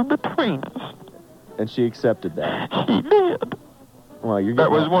to come between us. And she accepted that. She did. Well, you're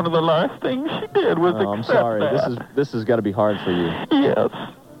that was one of the last things she did was accept I'm sorry. that. This has got to be hard for you. Yes.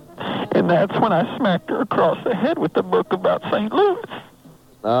 And that's when I smacked her across the head with the book about St. Louis.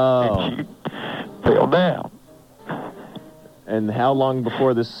 Oh. And she fell down. And how long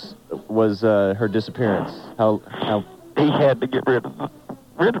before this was her disappearance? How? He had to get rid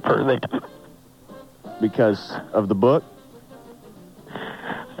of her then. Because of the book?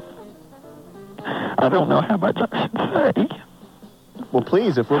 I don't know how much I should say. Well,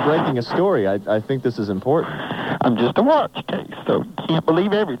 please, if we're breaking a story, I think this is important. I'm just a watch case, so you can't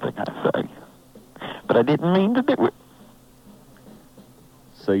believe everything I say. But I didn't mean to do it.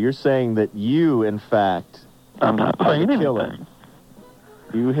 So you're saying that you, in fact... I'm not saying anything.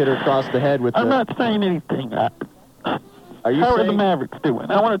 You hit her across the head with I'm not saying anything. Are you How saying... are the Mavericks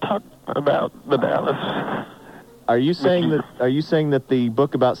doing? I want to talk about the Dallas. Are you saying that the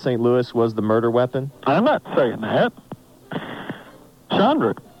book about St. Louis was the murder weapon? I'm not saying that.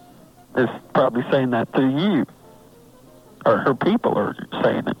 Chandra is probably saying that to you. Or her people are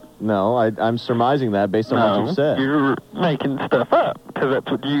saying it. No, I'm surmising that based on what you've said. You're making stuff up, because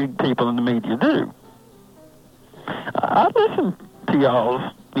that's what you people in the media do. I listen to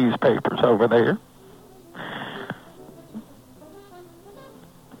y'all's newspapers over there.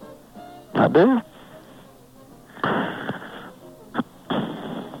 I do.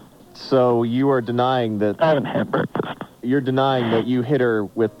 So you are denying that... I haven't had breakfast. You're denying that you hit her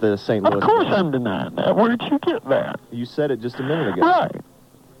with the St. Louis... Of course I'm denying that. Where did you get that? You said it just a minute ago. Right.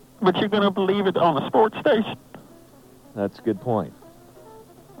 But you're going to believe it on a sports station. That's a good point.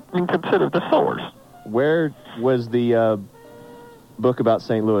 And consider the source. Where was the book about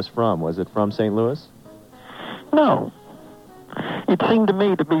St. Louis from? Was it from St. Louis? No. It seemed to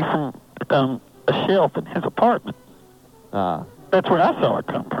me to be from a shelf in his apartment. Ah. That's where I saw it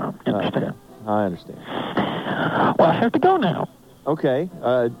come from. You understand? Okay. I understand. Well, I have to go now. Okay.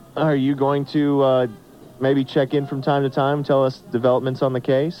 Are you going to maybe check in from time to time, tell us developments on the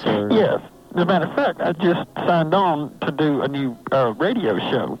case? Or? Yes. As a matter of fact, I just signed on to do a new radio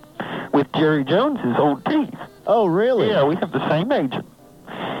show with Jerry Jones's old teeth. Oh, really? Yeah, we have the same agent.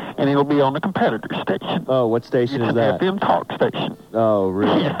 And it'll be on a competitor station. Oh, what station is that? It's an FM talk station. Oh,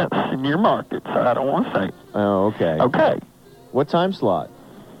 really? Yes, in your market, so I don't want to say. Oh, okay. Okay. What time slot?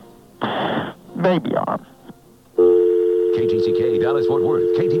 Baby arm. KTCK, Dallas Fort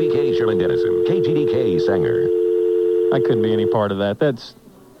Worth. KTBK, Sherman Denison. KGDK, Sanger. I couldn't be any part of that.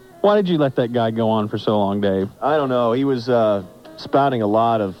 Why did you let that guy go on for so long, Dave? I don't know. He was spouting a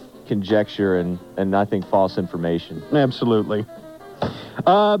lot of conjecture and I think false information. Absolutely.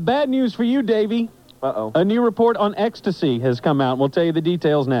 Bad news for you, Davey. Uh-oh. A new report on ecstasy has come out. We'll tell you the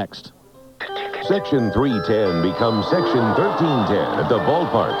details next. Section 310 becomes Section 1310 at the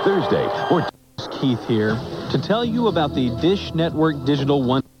ballpark Thursday. Keith here to tell you about the Dish Network Digital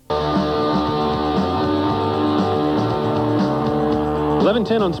One.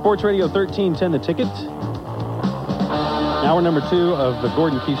 11:10 on Sports Radio 1310, The Ticket. Hour number 2 of the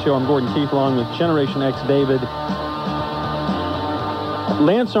Gordon Keith Show. I'm Gordon Keith, along with Generation X David.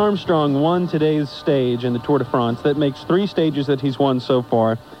 Lance Armstrong won today's stage in the Tour de France. That makes 3 stages that he's won so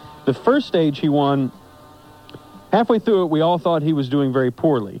far. The first stage he won, halfway through it, we all thought he was doing very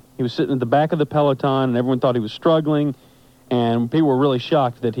poorly. He was sitting at the back of the peloton, and everyone thought he was struggling, and people were really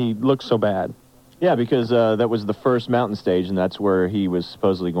shocked that he looked so bad. Yeah, because that was the first mountain stage, and that's where he was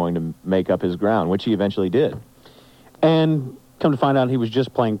supposedly going to make up his ground, which he eventually did. And come to find out, he was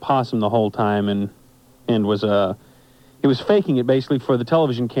just playing possum the whole time, and was he was faking it basically for the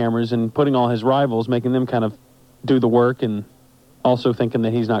television cameras and putting all his rivals, making them kind of do the work, and also thinking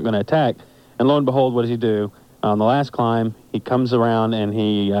that he's not going to attack. And lo and behold, what does he do? On the last climb, he comes around and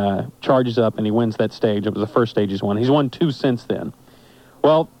he charges up and he wins that stage. It was the first stage he's won. He's won 2 since then.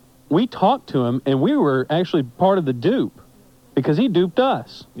 Well, we talked to him, and we were actually part of the dupe because he duped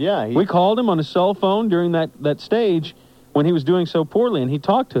us. Yeah. We called him on his cell phone during that stage when he was doing so poorly, and he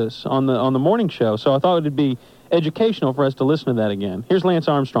talked to us on the morning show. So I thought it would be educational for us to listen to that again. Here's Lance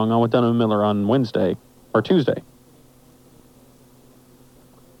Armstrong on with Dunham and Miller on Wednesday or Tuesday.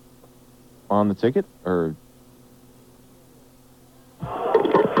 On the ticket, or...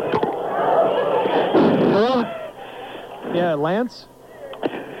 Hello? Yeah, Lance?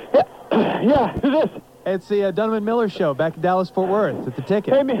 Yeah, who's this? It's the Dunham and Miller Show back in Dallas, Fort Worth at the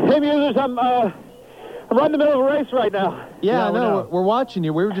ticket. Hey, Musers, I'm I'm right in the middle of a race right now. Yeah, I know. We're watching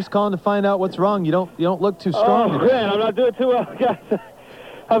you. We were just calling to find out what's wrong. You don't look too strong. Oh, today. man, I'm not doing too well, guys.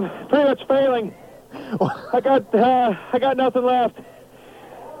 I'm pretty much failing. I got nothing left.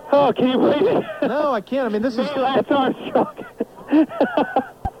 Oh, can you believe it? No, I can't. I mean, this is Lance Armstrong.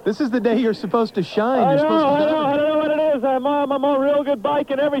 This is the day you're supposed to shine. I You're supposed to know. I don't know what it is. I'm on a real good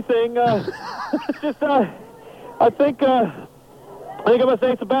bike and everything. Just I think I must have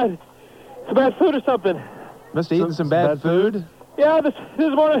ate some bad food or something. Must have eaten some bad food. Yeah, this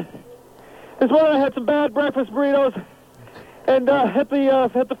morning I had some bad breakfast burritos, and at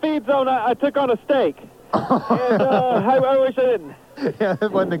the feed zone I took on a steak, and I wish I didn't. Yeah,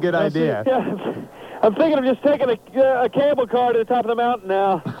 that wasn't a good idea. Yeah, I'm thinking of just taking a cable car to the top of the mountain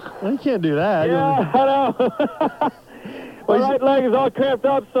now. You can't do that. Yeah, I know. My right leg is all cramped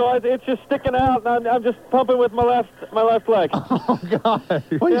up, so it's just sticking out, and I'm just pumping with my left leg. Oh God!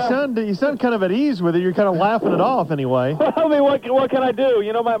 Well, you sound kind of at ease with it. You're kind of laughing it off anyway. Well, I mean, what can I do?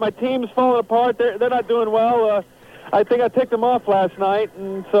 You know, my team's falling apart. They're not doing well. I think I ticked them off last night,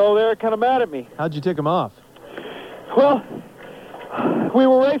 and so they're kind of mad at me. How'd you tick them off? Well, we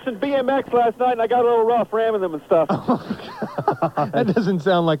were racing BMX last night, and I got a little rough ramming them and stuff. That doesn't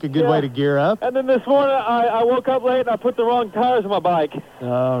sound like a good way to gear up. And then this morning, I woke up late, and I put the wrong tires on my bike.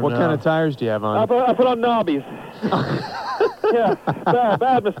 Oh, what kind of tires do you have on? I put on knobbies. Yeah,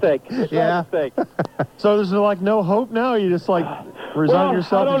 bad mistake. Yeah. Bad mistake. So there's like no hope now? Or you just like resign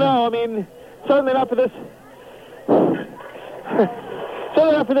yourself? I don't know. I mean, certainly not for this.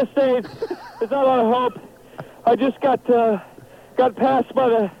 Certainly not for this stage. There's not a lot of hope. I just got passed by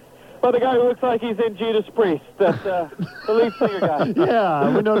the guy who looks like he's in Judas Priest, the lead singer guy.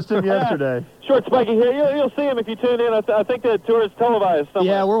 Yeah, we noticed him yesterday. Short, spiky hair. You'll see him if you tune in. I think the tour is televised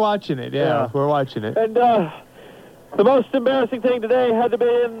somewhere. Yeah, we're watching it. Yeah, we're watching it. And the most embarrassing thing today had to be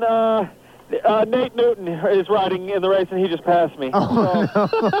in Nate Newton is riding in the race, and he just passed me. Oh,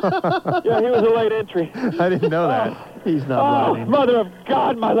 so, yeah, he was a late entry. I didn't know that. He's not riding. Mother of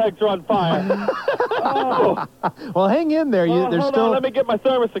God, my legs are on fire. Oh. Well, hang in there. Hold There's still. on, let me get my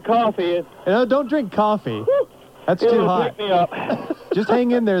thermos of coffee. No, don't drink coffee. That's too hot. Pick me up. Just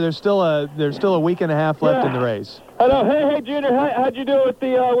hang in there. There's still a week and a half left in the race. Hello, hey, Junior, how'd you do with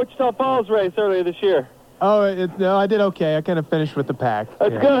the Wichita Falls race earlier this year? Oh, no, I did okay. I kind of finished with the pack.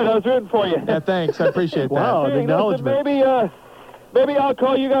 That's good. I was rooting for you. Yeah, thanks. I appreciate that. Wow, Hey, acknowledgement. listen, maybe I'll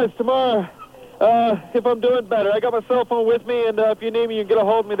call you guys tomorrow if I'm doing better. I got my cell phone with me, and if you need me, you can get a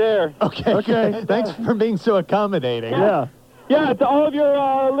hold of me there. Okay. Thanks for being so accommodating. Yeah. Yeah, to all of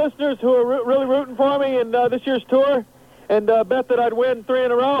your listeners who are really rooting for me in this year's tour and bet that I'd win 3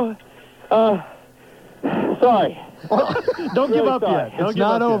 in a row, sorry. Don't give up sorry. yet. It's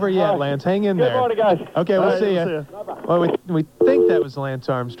not over yet, Lance. Hang in there. Good morning, guys. Okay, we'll see you. Well, we think that was Lance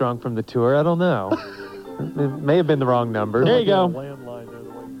Armstrong from the tour. I don't know. It may have been the wrong number. There you go.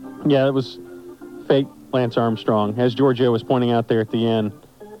 Yeah, it was fake Lance Armstrong, as Giorgio was pointing out there at the end,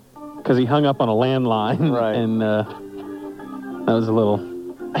 because he hung up on a landline. Right. And that was a little...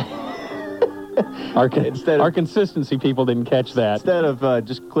 Our consistency people didn't catch that. Instead of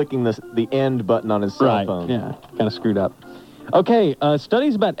just clicking the end button on his cell phone. Yeah, kind of screwed up. Okay,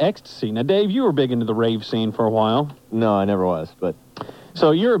 studies about ecstasy. Now, Dave, you were big into the rave scene for a while. No, I never was, but...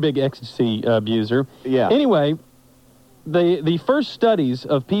 So you're a big ecstasy abuser. Yeah. Anyway, the first studies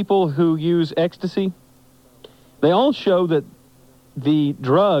of people who use ecstasy, they all show that the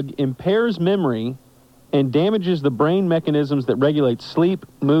drug impairs memory and damages the brain mechanisms that regulate sleep,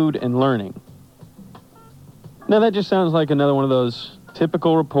 mood, and learning. Now, that just sounds like another one of those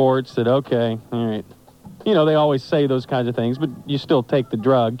typical reports that, okay, all right. You know, they always say those kinds of things, but you still take the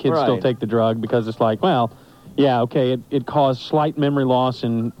drug. Kids still take the drug because it's like, well, yeah, okay, it caused slight memory loss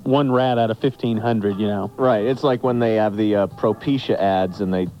in 1 rat out of 1,500, you know. Right. It's like when they have the Propecia ads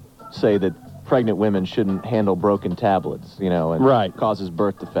and they say that pregnant women shouldn't handle broken tablets, you know, and causes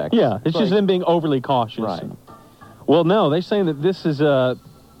birth defects. Yeah, it's just them being overly cautious. Right. Well, no, they're saying that this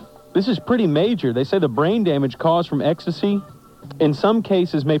is pretty major. They say the brain damage caused from ecstasy, in some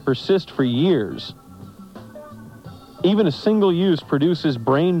cases, may persist for years. Even a single use produces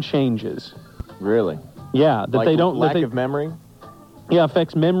brain changes. Really? Yeah, that like they don't... Lack of memory? Yeah,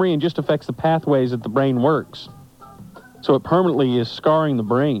 affects memory and just affects the pathways that the brain works. So it permanently is scarring the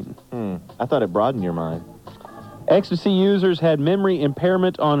brain. I thought it broadened your mind. Ecstasy users had memory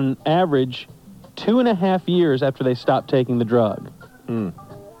impairment on an average 2.5 years after they stopped taking the drug.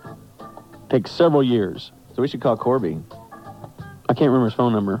 Takes several years. So we should call Corby. I can't remember his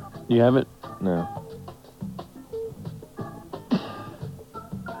phone number. Do you have it? No.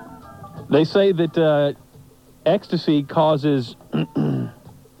 They say that ecstasy causes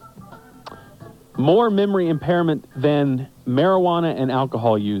more memory impairment than marijuana and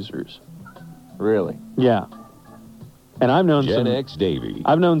alcohol users. Really? Yeah. And I've known Gen X Davey.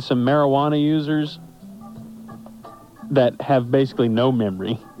 I've known some marijuana users that have basically no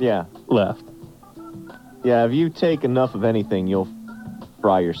memory left. Yeah, if you take enough of anything, you'll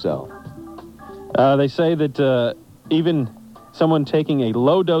fry yourself. They say that even someone taking a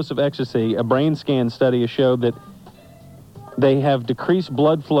low dose of ecstasy, a brain scan study has showed that they have decreased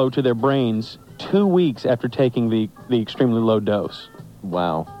blood flow to their brains 2 weeks after taking the extremely low dose.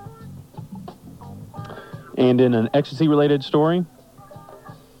 Wow. And in an ecstasy-related story,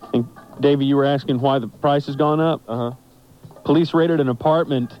 and Davey, you were asking why the price has gone up? Uh-huh. Police raided an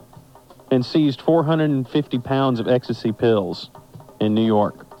apartment and seized 450 pounds of ecstasy pills in New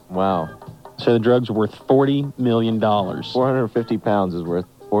York. Wow. So the drugs were worth $40 million. 450 pounds is worth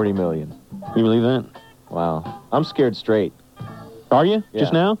 $40 million. You believe that? Wow. I'm scared straight. Are you? Yeah.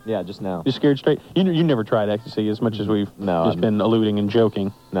 Just now? Yeah, just now. You're scared straight? You never tried ecstasy as much as we've been alluding and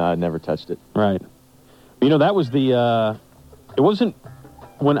joking. No, I never touched it. Right. You know, that was the, it wasn't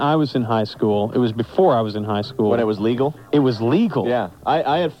when I was in high school. It was before I was in high school. When it was legal? It was legal. Yeah.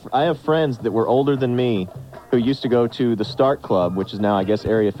 I have friends that were older than me who used to go to the Start Club, which is now, I guess,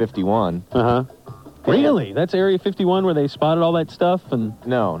 Area 51. Uh-huh. Really? That's Area 51 where they spotted all that stuff? And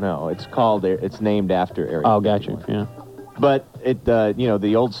No. It's named after Area 51. Oh, gotcha. Yeah. But it,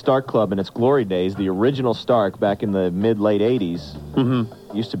 the old Stark Club in its glory days, the original Stark back in the mid-late 80s,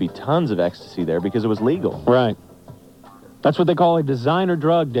 used to be tons of ecstasy there because it was legal. Right. That's what they call a designer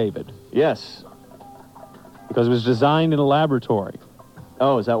drug, David. Yes. Because it was designed in a laboratory.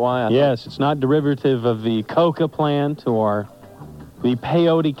 Oh, is that why? Yes, it's not derivative of the coca plant or the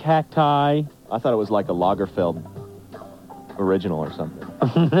peyote cacti. I thought it was like a Lagerfeld original or something.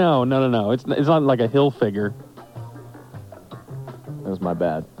 No. It's not like a hill figure. That was my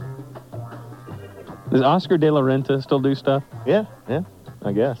bad. Does Oscar de la Renta still do stuff? Yeah,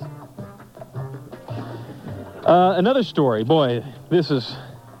 I guess. Another story. Boy, this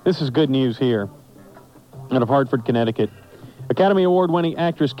is good news here. Out of Hartford, Connecticut. Academy Award-winning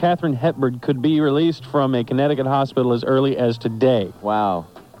actress Katharine Hepburn could be released from a Connecticut hospital as early as today. Wow.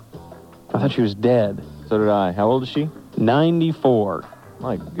 I thought she was dead. So did I. How old is she? 94.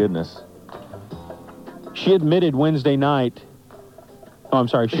 My goodness. She admitted Wednesday night... Oh, I'm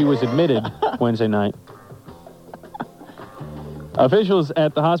sorry. She was admitted Wednesday night. Officials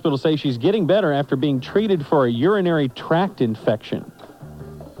at the hospital say she's getting better after being treated for a urinary tract infection.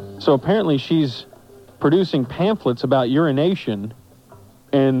 So apparently she's producing pamphlets about urination,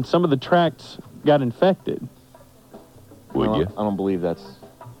 and some of the tracts got infected. Would you? I don't believe that's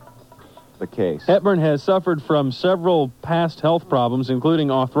the case. Hepburn has suffered from several past health problems,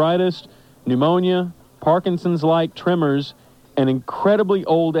 including arthritis, pneumonia, Parkinson's-like tremors, and incredibly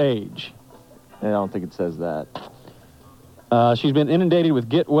old age. I don't think it says that. She's been inundated with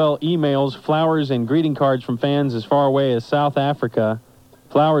get-well emails, flowers, and greeting cards from fans as far away as South Africa.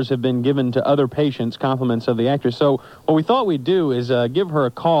 Flowers have been given to other patients, compliments of the actress. So what we thought we'd do is give her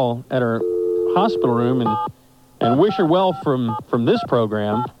a call at her hospital room and wish her well from this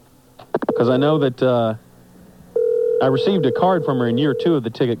program, because I know that I received a card from her in year 2 of the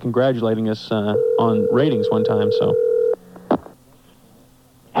ticket congratulating us on ratings one time. So.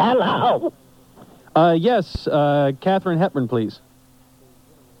 Hello? Yes, Katharine Hepburn, please.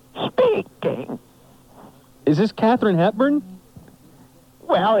 Speaking. Is this Katharine Hepburn?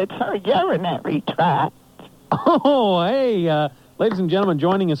 Well, it's her urinary tract. Oh, hey, ladies and gentlemen,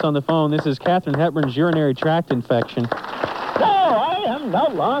 joining us on the phone, this is Katharine Hepburn's urinary tract infection. No, I am no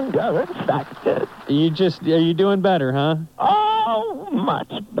longer infected. Are you doing better, huh? Oh,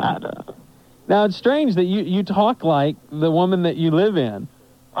 much better. Now, it's strange that you talk like the woman that you live in.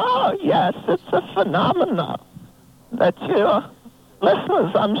 Oh, yes, it's a phenomenon that your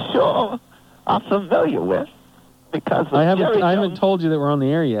listeners, I'm sure, are familiar with. Because I haven't told you that we're on the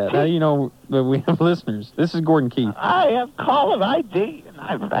air yet. How do you know that we have listeners? This is Gordon Keith. I have caller ID, and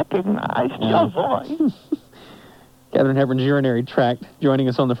I recognize your voice. Katharine Hepburn's urinary tract joining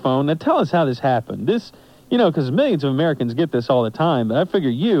us on the phone. Now, tell us how this happened. This, because millions of Americans get this all the time, but I figure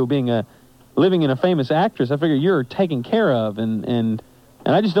you, living in a famous actress, I figure you're taken care of, and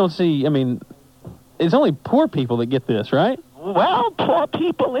I just don't see, it's only poor people that get this, right? Well, poor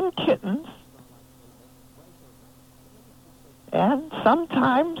people and kittens. And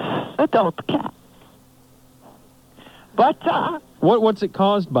sometimes adult cats. But, What's it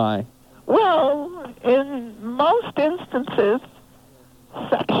caused by? Well, in most instances,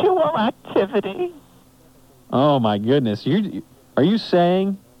 sexual activity. Oh, my goodness. Are you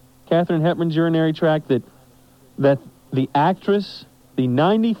saying, Katharine Hepburn's urinary tract, that the actress the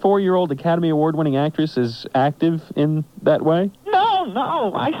 94-year-old Academy Award-winning actress is active in that way?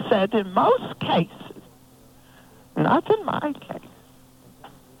 No, I said in most cases. Not in my case.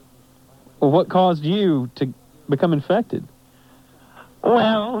 Well, what caused you to become infected?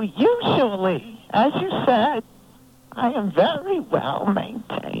 Well, usually, as you said, I am very well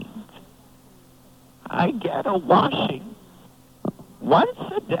maintained. I get a washing once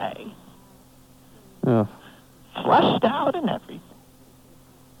a day, flushed out and everything.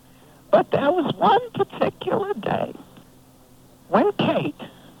 But there was one particular day when Kate,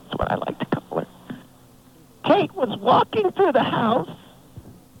 that's what I like to call her, Kate was walking through the house,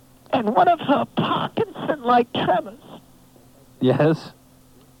 and one of her Parkinson-like tremors, Yes.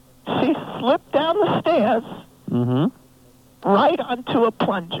 she slipped down the stairs right onto a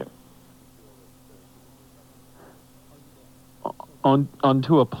plunger.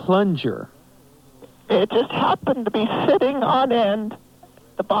 Onto a plunger? It just happened to be sitting on end at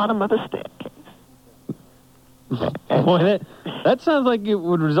the bottom of the staircase. Boy, that sounds like it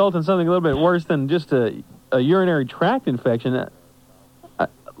would result in something a little bit worse than just a urinary tract infection.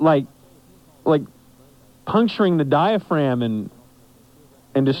 Like puncturing the diaphragm and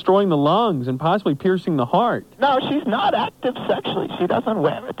destroying the lungs and possibly piercing the heart. No, she's not active sexually. She doesn't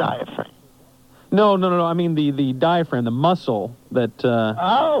wear a diaphragm. No. I mean the diaphragm, the muscle that...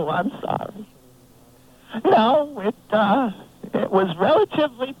 Oh, I'm sorry. No, it was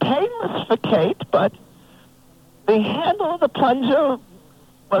relatively painless for Kate, but the handle of the plunger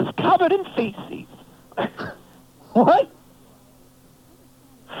was covered in feces. What?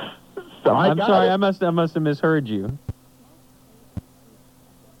 So I'm sorry, I must have misheard you.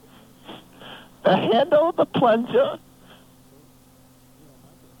 The handle of the plunger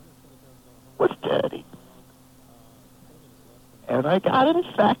was dirty. And I got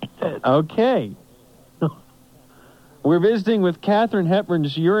infected. Okay. We're visiting with Katharine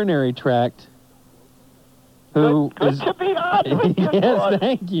Hepburn's urinary tract, who Good to be on with you, yes, boy.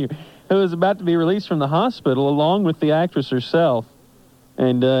 thank you. Who is about to be released from the hospital along with the actress herself,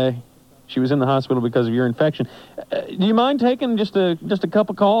 and she was in the hospital because of your infection. Do you mind taking just a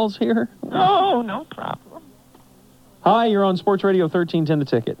couple calls here? No problem. Hi, you're on Sports Radio 1310 The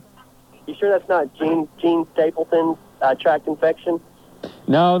Ticket. You sure that's not Gene Stapleton's tract infection?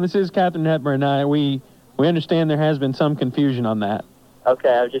 No, this is Katharine Hepburn. We understand there has been some confusion on that. Okay,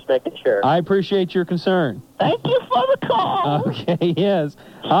 I was just making sure. I appreciate your concern. Thank you for the call. Okay, yes.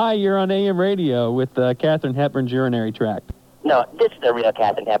 Hi, you're on AM radio with Katharine Hepburn's urinary tract. No, this is the real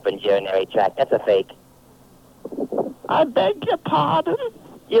Katharine Hepburn's urinary tract. That's a fake. I beg your pardon?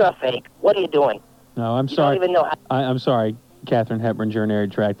 You're a fake. What are you doing? No, I'm You sorry. don't even know how... I'm sorry, Katharine Hepburn's urinary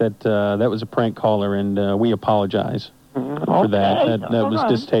tract. That was a prank caller, and we apologize for that. That was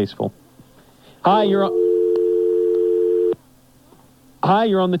distasteful. Hi, you're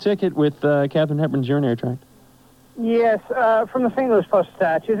on the ticket with Katharine Hepburn's urinary tract. Yes, from the St. Louis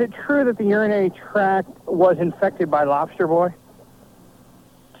Post-Dispatch, is it true that the urinary tract was infected by Lobster Boy?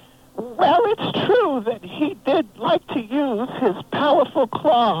 Well, it's true that he did like to use his powerful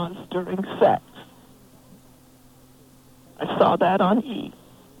claws during sex. I saw that on E!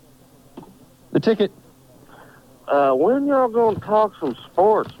 The ticket. When y'all gonna talk some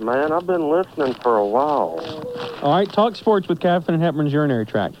sports, man? I've been listening for a while. All right, talk sports with Katharine Hepburn's urinary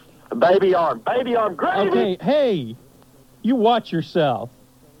tract. Baby arm, gravy! Okay, hey, you watch yourself.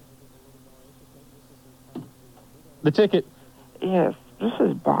 The ticket. Yes, this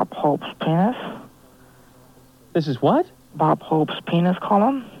is Bob Hope's penis. This is what? Bob Hope's penis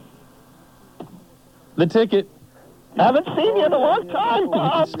column. The ticket. Haven't seen you in a long time,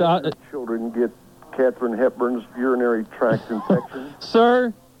 Bob. Stop. Children get Katharine Hepburn's urinary tract infection.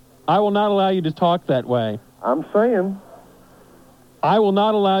 Sir, I will not allow you to talk that way. I'm saying. I will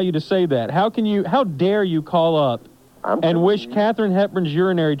not allow you to say that. How dare you call up and wish Katharine Hepburn's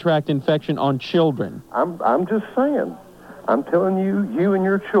urinary tract infection on children? I'm just saying. I'm telling you, you and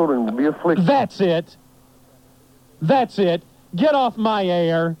your children will be afflicted. That's it. Get off my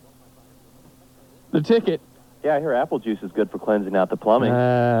air. The ticket. Yeah, I hear apple juice is good for cleansing out the plumbing.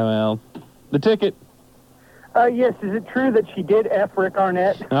 Well, the ticket. Yes, is it true that she did F. Rick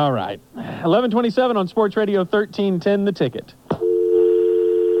Arnett? All right. 11:27 on Sports Radio 1310, The Ticket.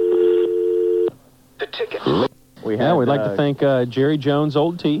 The Ticket. We'd like to thank Jerry Jones'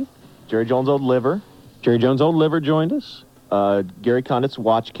 Old Teeth. Jerry Jones' Old Liver. Jerry Jones' Old Liver joined us. Gary Condit's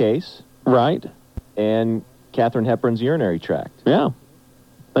watch case. Right. And Katharine Hepburn's urinary tract. Yeah.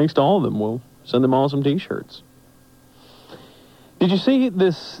 Thanks to all of them. We'll send them all some T-shirts. Did you see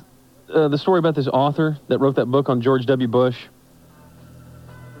the story about this author that wrote that book on George W. Bush?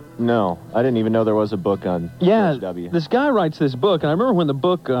 No, I didn't even know there was a book on Yeah, George W. this guy writes this book, and I remember when the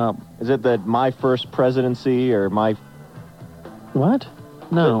book... Is it that My First Presidency or My... What?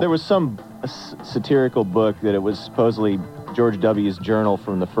 No. There was some satirical book that it was supposedly George W.'s journal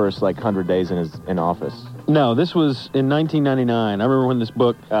from the first, 100 days in office. No, this was in 1999. I remember when this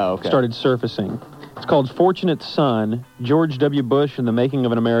book okay. started surfacing. It's called Fortunate Son, George W. Bush and the Making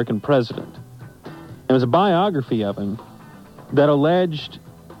of an American President. It was a biography of him that alleged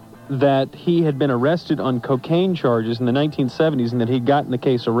that he had been arrested on cocaine charges in the 1970s and that he'd gotten the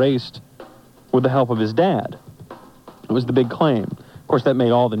case erased with the help of his dad. It was the big claim. Of course, that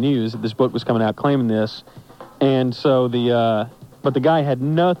made all the news that this book was coming out claiming this. And so but the guy had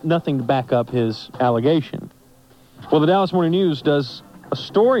nothing to back up his allegation. Well, the Dallas Morning News does a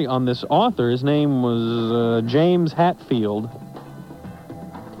story on this author. His name was James Hatfield.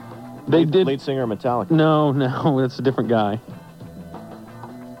 Lead singer of Metallica. No, it's a different guy.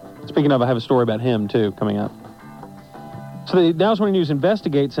 Speaking of, I have a story about him, too, coming up. So the Dallas Morning News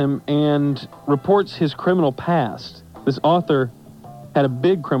investigates him and reports his criminal past. This author had a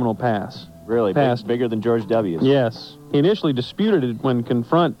big criminal past. Really? Bigger than George W.'s? Yes. He initially disputed it when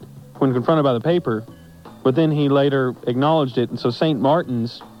confronted by the paper, but then he later acknowledged it. And so St.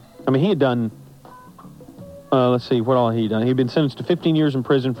 Martin's, he had done, let's see, what all had he done? He'd been sentenced to 15 years in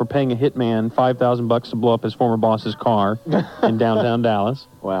prison for paying a hitman $5,000 to blow up his former boss's car in downtown Dallas.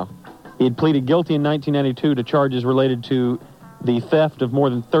 Wow. He had pleaded guilty in 1992 to charges related to the theft of more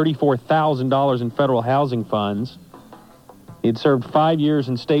than $34,000 in federal housing funds. He had served 5 years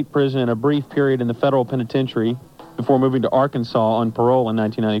in state prison and a brief period in the federal penitentiary before moving to Arkansas on parole in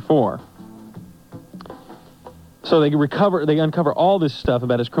 1994. So they uncover all this stuff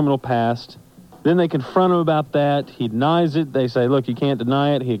about his criminal past. Then they confront him about that. He denies it. They say, look, you can't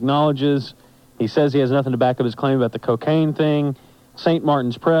deny it. He acknowledges. He says he has nothing to back up his claim about the cocaine thing. St.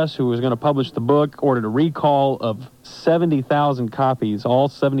 Martin's Press, who was going to publish the book, ordered a recall of 70,000 copies, all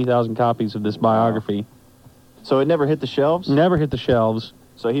 70,000 copies of this biography. So it never hit the shelves? Never hit the shelves.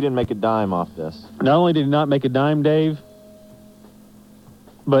 So he didn't make a dime off this? Not only did he not make a dime, Dave,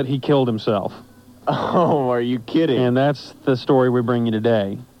 but he killed himself. Oh, are you kidding? And that's the story we bring you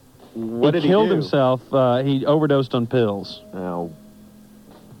today. What did he killed do? himself. He overdosed on pills. Oh,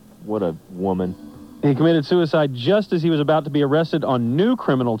 what a woman. He committed suicide just as he was about to be arrested on new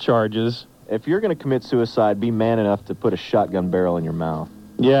criminal charges. If you're going to commit suicide, be man enough to put a shotgun barrel in your mouth.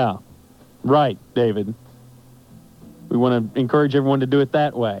 Yeah. Right, David. We want to encourage everyone to do it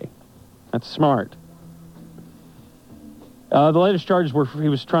that way. That's smart. The latest charges were he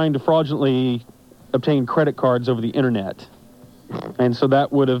was trying to fraudulently obtain credit cards over the internet. And so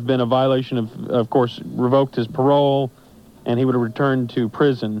that would have been a violation of course, revoked his parole, and he would have returned to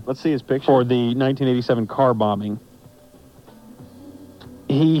prison. Let's see his picture. For the 1987 car bombing.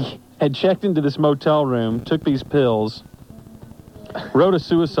 He had checked into this motel room, took these pills, wrote a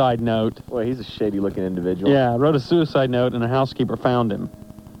suicide note. Well, he's a shady-looking individual. Yeah, wrote a suicide note, and a housekeeper found him.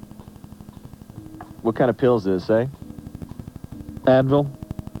 What kind of pills did it say? Advil?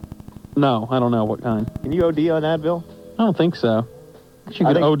 No, I don't know what kind. Can you OD on Advil? I don't think so. You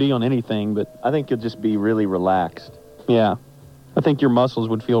could OD on anything, but... I think you'll just be really relaxed. Yeah. I think your muscles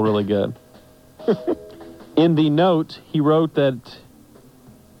would feel really good. In the note, he wrote that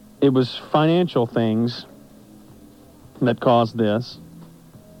it was financial things that caused this.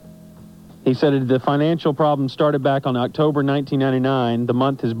 He said the financial problem started back on October 1999, the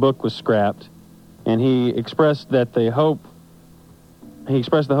month his book was scrapped, and he expressed the hope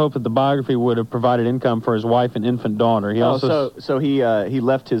that the biography would have provided income for his wife and infant daughter. He he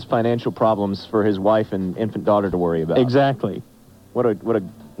left his financial problems for his wife and infant daughter to worry about. Exactly. What a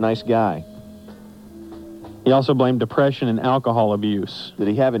nice guy. He also blamed depression and alcohol abuse. Did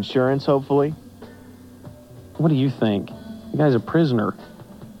he have insurance, hopefully? What do you think? The guy's a prisoner.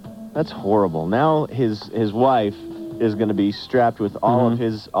 That's horrible. Now his wife is going to be strapped with all of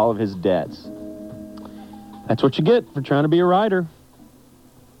his debts. That's what you get for trying to be a writer.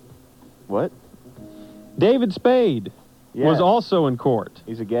 What? David Spade was also in court.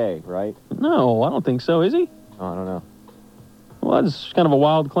 He's a gay, right? No, I don't think so. Is he? Oh, I don't know. Well, that's kind of a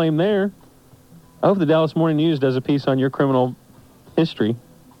wild claim there. I hope the Dallas Morning News does a piece on your criminal history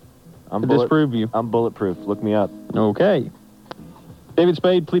to disprove you. I'm bulletproof. Look me up. Okay. David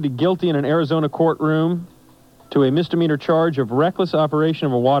Spade pleaded guilty in an Arizona courtroom to a misdemeanor charge of reckless operation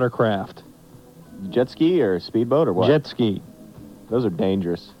of a watercraft. Jet ski or speedboat or what? Jet ski. Those are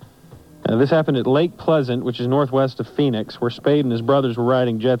dangerous. This happened at Lake Pleasant, which is northwest of Phoenix, where Spade and his brothers were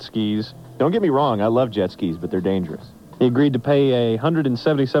riding jet skis. Don't get me wrong, I love jet skis, but they're dangerous. He agreed to pay a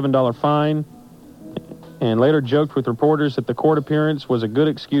 $177 fine and later joked with reporters that the court appearance was a good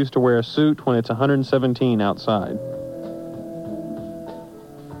excuse to wear a suit when it's 117 outside.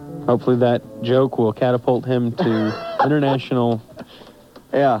 Hopefully that joke will catapult him to international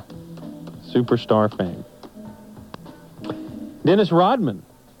superstar fame. Dennis Rodman.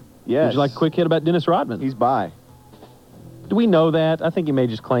 Yes. Would you like a quick hit about Dennis Rodman? He's by. Do we know that? I think he may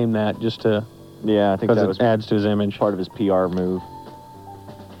just claim that just to... Yeah, I think that was adds to his image. Part of his PR move.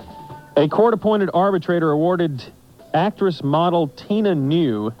 A court-appointed arbitrator awarded actress model Tina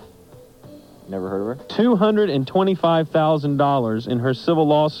New... Never heard of her? $225,000 in her civil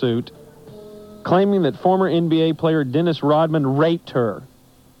lawsuit, claiming that former NBA player Dennis Rodman raped her.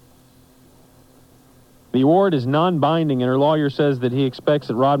 The award is non-binding, and her lawyer says that he expects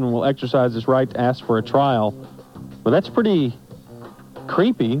that Rodman will exercise his right to ask for a trial. Well, that's pretty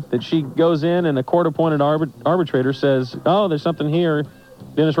creepy that she goes in and a court-appointed arbitrator says, oh, there's something here.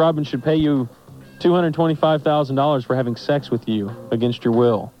 Dennis Rodman should pay you $225,000 for having sex with you against your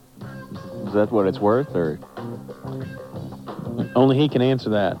will. Is that what it's worth, or? Only he can answer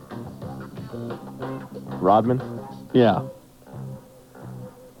that. Rodman? Yeah.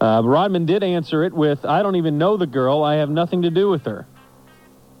 Rodman did answer it with, I don't even know the girl. I have nothing to do with her.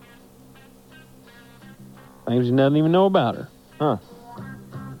 Claims he doesn't even know about her. Huh.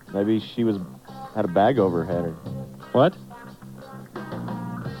 Maybe she had a bag over her head. Or... What?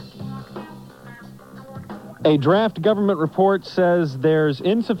 A draft government report says there's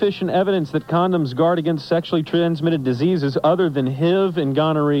insufficient evidence that condoms guard against sexually transmitted diseases other than HIV and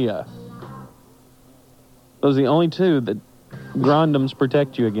gonorrhea. Those are the only two that condoms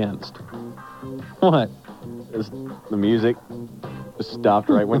protect you against. What? The music just stopped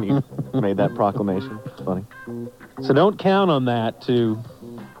right when you made that proclamation. It's funny. So don't count on that to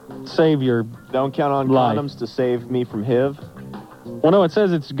save your Don't count on life. condoms to save me from HIV? Well, no, it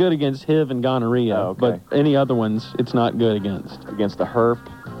says it's good against HIV and gonorrhea, but any other ones, it's not good against. Against the herp?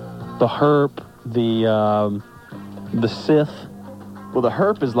 The herp, the sith. Well, the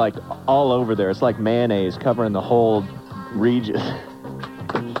herp is like all over there. It's like mayonnaise covering the whole region.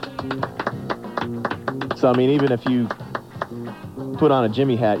 So, I mean, even if you put on a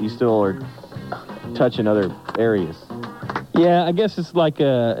Jimmy hat, you still are touching other areas. Yeah, I guess it's like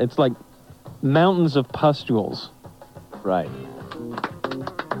mountains of pustules. Right.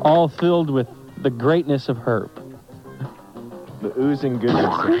 All filled with the greatness of herp. The oozing goodness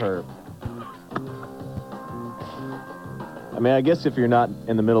of herp. I mean, I guess if you're not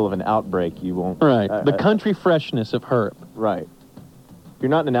in the middle of an outbreak, you won't... Right. The country freshness of herp. Right. If you're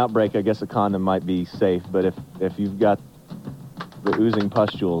not in an outbreak, I guess a condom might be safe, but if you've got the oozing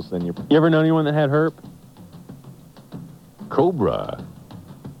pustules, then you're... You ever know anyone that had herp? Cobra.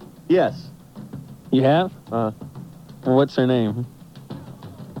 Yes. You have? Well, what's their name?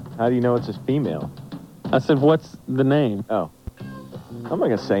 How do you know it's a female? I said, what's the name? Oh. I'm not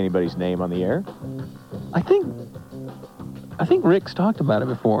going to say anybody's name on the air. I think Rick's talked about it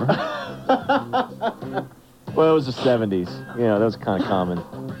before. Well, it was the 70s. You know, that was kind of common.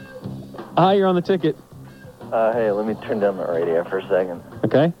 Hi, you're on the ticket. Hey, let me turn down my radio for a second.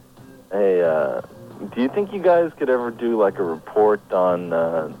 Okay. Hey, do you think you guys could ever do, like, a report on,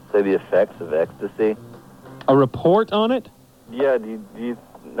 say, the effects of ecstasy? A report on it? Yeah, do you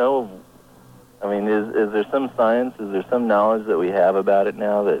know, I mean, is there some science, is there some knowledge that we have about it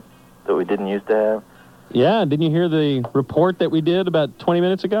now that we didn't used to have? Yeah, didn't you hear the report that we did about 20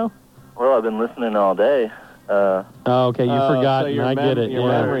 minutes ago? Well, I've been listening all day. Oh, okay, you forgot. So I get it. Your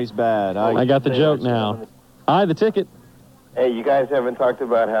memory's bad. I got the joke now. Hi, the ticket. Hey, you guys haven't talked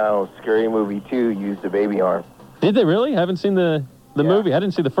about how Scary Movie 2 used a baby arm. Did they really? I haven't seen the movie. I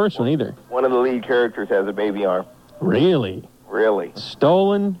didn't see the first one either. One of the lead characters has a baby arm. Really? Really.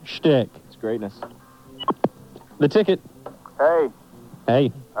 Stolen shtick. It's greatness. The ticket. Hey.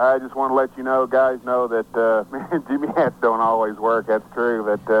 Hey. I just want to let you know, guys, know that Jimmy hats don't always work. That's true.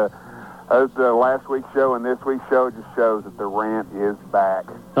 That last week's show and this week's show just shows that the rant is back.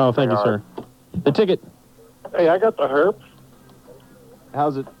 Oh, thank you, sir. The ticket. Hey, I got the herp.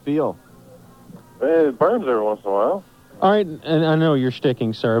 How's it feel? It burns every once in a while. All right, and I know you're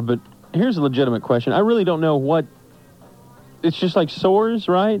sticking, sir, but here's a legitimate question. I really don't know what... It's just like sores,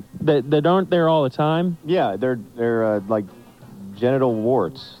 right? That aren't there all the time? Yeah, they're like genital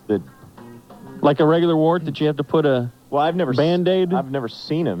warts that... Like a regular wart that you have to put a Band-Aid? I've never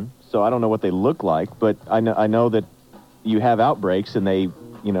seen them, so I don't know what they look like, but I know that you have outbreaks and they,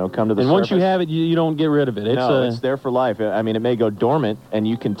 you know, come to the surface. And once you have it, you don't get rid of it. It's there for life. I mean, it may go dormant, and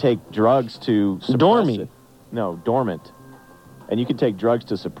you can take drugs to suppress Dormy. it. No, dormant. And you can take drugs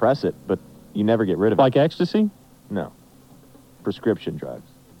to suppress it, but you never get rid of it. Like ecstasy? No. Prescription drugs.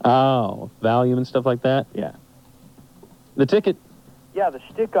 Oh, Valium and stuff like that? Yeah. The ticket. Yeah, the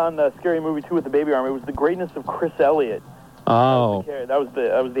shtick on Scary Movie 2 with the baby arm, it was the greatness of Chris Elliott. Oh. That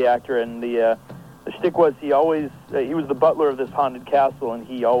was the actor, and the shtick was he was the butler of this haunted castle, and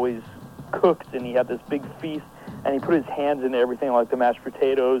he always cooked, and he had this big feast, and he put his hands into everything like the mashed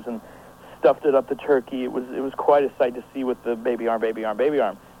potatoes and stuffed it up the turkey. It was quite a sight to see with the baby arm.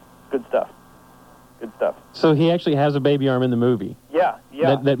 Good stuff. Good stuff. So he actually has a baby arm in the movie? Yeah.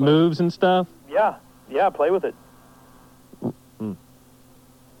 That moves and stuff? Yeah, play with it.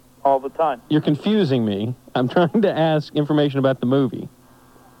 All the time. You're confusing me. I'm trying to ask information about the movie.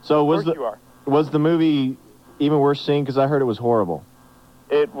 So Of course you are. was the movie even worth seeing? Because I heard it was horrible.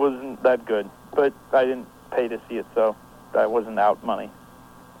 It wasn't that good, but I didn't pay to see it, so that wasn't out money.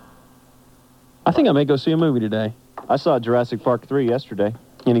 I think I may go see a movie today. I saw Jurassic Park 3 yesterday.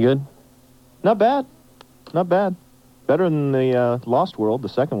 Any good? Not bad. Not bad. Better than the Lost World, the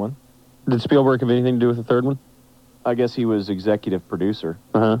second one. Did Spielberg have anything to do with the third one? I guess he was executive producer.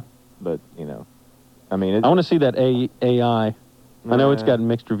 Uh-huh. But, I mean... I want to see that AI. I know it's gotten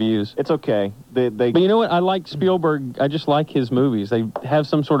mixed reviews. It's okay. But you know what? I like Spielberg. I just like his movies. They have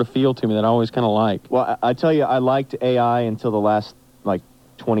some sort of feel to me that I always kind of like. Well, I tell you, I liked AI until the last,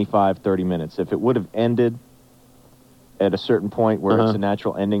 25, 30 minutes. If it would have ended at a certain point where it's a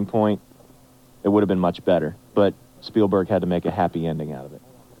natural ending point, it would have been much better. But Spielberg had to make a happy ending out of it.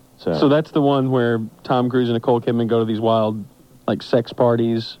 So that's the one where Tom Cruise and Nicole Kidman go to these wild, sex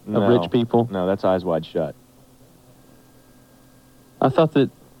parties of rich people? No, that's Eyes Wide Shut. I thought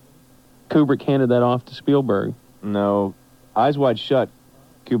that Kubrick handed that off to Spielberg. No, Eyes Wide Shut,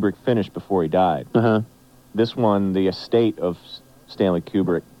 Kubrick finished before he died. Uh-huh. This one, the estate of Stanley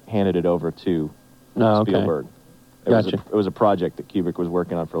Kubrick handed it over to Spielberg. Gotcha. It was a project that Kubrick was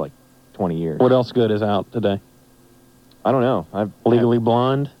working on for 20 years. What else good is out today? I don't know. Legally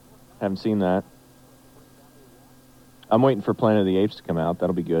Blonde? Haven't seen that. I'm waiting for Planet of the Apes to come out.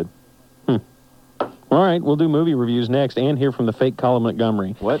 That'll be good. All right, we'll do movie reviews next and hear from the fake Colin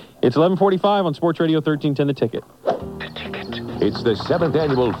Montgomery. What? It's 11:45 on Sports Radio 1310 The Ticket. It's the 7th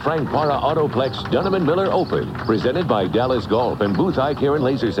annual Frank Para Autoplex Dunham & Miller Open, presented by Dallas Golf and Booth Eye Care and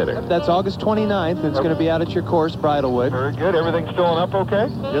Laser Center. That's August 29th. It's going to be out at your course, Bridlewood. Very good. Everything's filling up okay?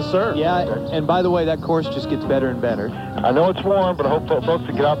 Yes, sir. Yeah, and by the way, that course just gets better and better. I know it's warm, but I hope folks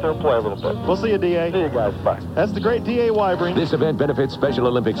can get out there and play a little bit. We'll see you, D.A. See you guys. Bye. That's the great D.A. Wybring. This event benefits Special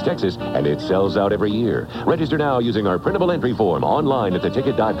Olympics Texas, and it sells out every year. Register now using our printable entry form online at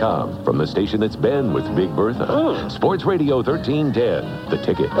theticket.com. From the station that's been with Big Bertha. Sports Radio 1310. The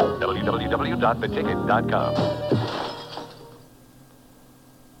Ticket. www.theticket.com.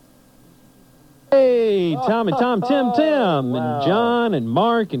 Hey, Tom and Tom, Tim, and John and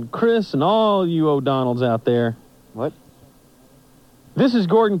Mark and Chris and all you O'Donnells out there. What? This is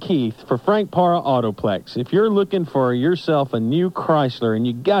Gordon Keith for Frank Para Autoplex. If you're looking for yourself a new Chrysler and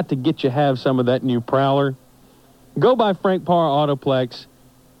you got to have some of that new Prowler, go by Frank Para Autoplex.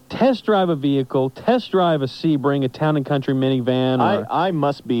 Test drive a vehicle, test drive a Sebring, a Town & Country minivan. I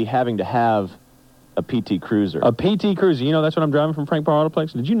must be having to have a PT Cruiser. A PT Cruiser. You know, that's what I'm driving from Frank Para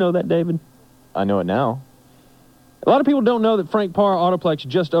Autoplex. Did you know that, David? I know it now. A lot of people don't know that Frank Para Autoplex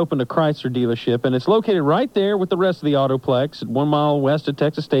just opened a Chrysler dealership, and it's located right there with the rest of the Autoplex, 1 mile west of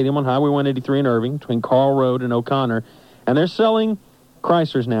Texas Stadium on Highway 183 in Irving, between Carl Road and O'Connor. And they're selling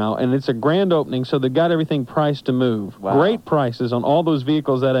Chryslers now, and it's a grand opening, so they've got everything priced to move. Wow. Great prices on all those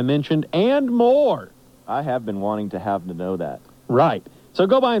vehicles that I mentioned, and more. I have been wanting to have to know that. Right. So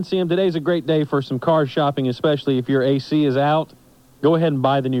go by and see them. Today's a great day for some car shopping, especially if your AC is out. Go ahead and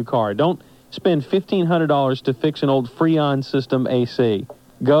buy the new car. Don't spend $1,500 to fix an old Freon system AC.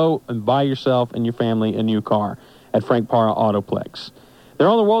 Go and buy yourself and your family a new car at Frank Para Autoplex. They're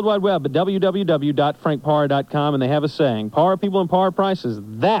on the World Wide Web at www.frankpara.com, and they have a saying, Para people and Para prices,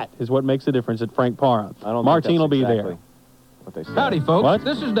 that is what makes the difference at Frank Para. Martine will be there. What they say. Howdy, folks.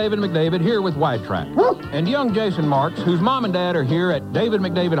 This is David McDavid here with White Track. And young Jason Marks, whose mom and dad are here at David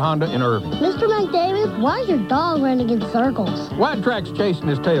McDavid Honda in Irving. Mr. McDavid, why is your dog running in circles? White Track's chasing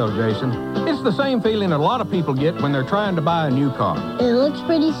his tail, Jason. It's the same feeling that a lot of people get when they're trying to buy a new car. It looks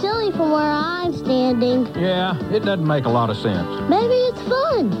pretty silly from where I'm standing. Yeah, it doesn't make a lot of sense. Maybe it's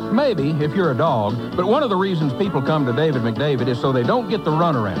fun. Maybe, if you're a dog. But one of the reasons people come to David McDavid is so they don't get the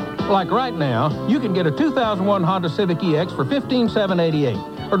runaround. Like right now, you can get a 2001 Honda Civic EX for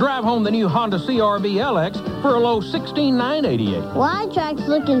 $15,788. Or drive home the new Honda CR-V LX for a low $16,988. White Track's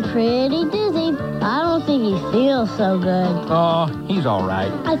looking pretty dizzy. I don't think he feels so good. Oh, he's all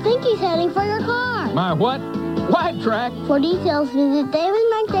right. I think he's heading for your car. My what? White Track. For details, visit David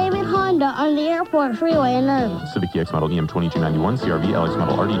McDavid Honda Honda on the airport freeway in Irving. Civic EX model EM2291, CRV LX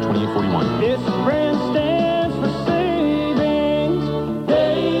model RD2841. This brand stands for savings.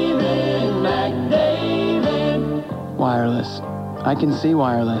 David McDavid. Wireless. I can see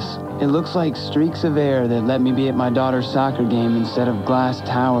wireless. It looks like streaks of air that let me be at my daughter's soccer game instead of glass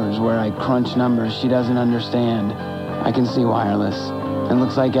towers where I crunch numbers she doesn't understand. I can see wireless. It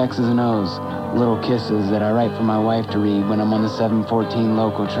looks like X's and O's, little kisses that I write for my wife to read when I'm on the 714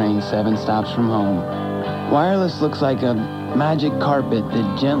 local train 7 stops from home. Wireless looks like a magic carpet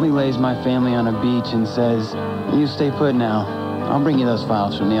that gently lays my family on a beach and says, "You stay put now. I'll bring you those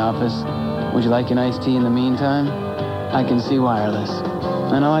files from the office. Would you like an iced tea in the meantime?" I can see wireless.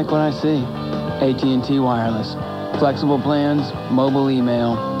 And I like what I see. AT&T Wireless. Flexible plans, mobile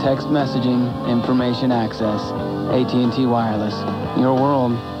email, text messaging, information access. AT&T Wireless. Your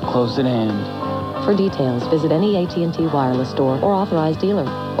world, close at hand. For details, visit any AT&T Wireless store or authorized dealer,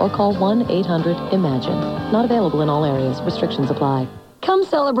 or call 1-800-IMAGINE. Not available in all areas. Restrictions apply. Come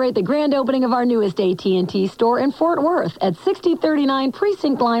celebrate the grand opening of our newest AT&T store in Fort Worth at 6039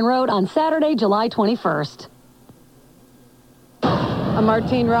 Precinct Line Road on Saturday, July 21st.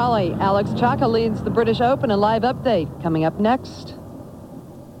 Martine Raleigh. Alex Chaka leads the British Open. A live update coming up next.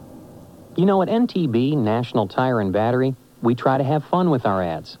 You know, at NTB, National Tire and Battery, we try to have fun with our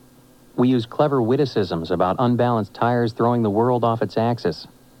ads. We use clever witticisms about unbalanced tires throwing the world off its axis,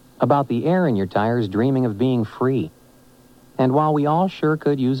 about the air in your tires dreaming of being free. And while we all sure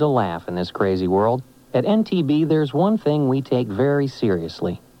could use a laugh in this crazy world, at NTB there's one thing we take very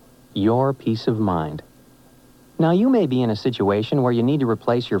seriously: your peace of mind. Now, you may be in a situation where you need to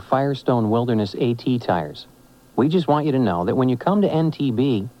replace your Firestone Wilderness AT tires. We just want you to know that when you come to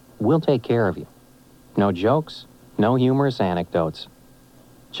NTB, we'll take care of you. No jokes, no humorous anecdotes.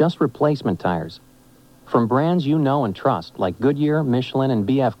 Just replacement tires. From brands you know and trust, like Goodyear, Michelin, and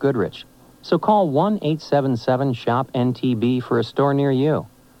BF Goodrich. So call 1-877-SHOP-NTB for a store near you.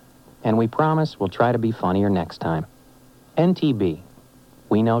 And we promise we'll try to be funnier next time. NTB.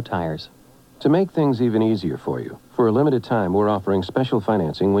 We know tires. To make things even easier for you, for a limited time, we're offering special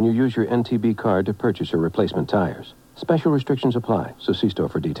financing when you use your NTB card to purchase your replacement tires. Special restrictions apply, so see store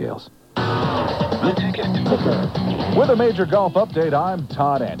for details. The Ticket. With a major golf update, I'm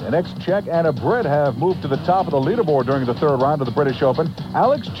Todd Ent. An ex-Czech, Anna Brit, have moved to the top of the leaderboard during the third round of the British Open.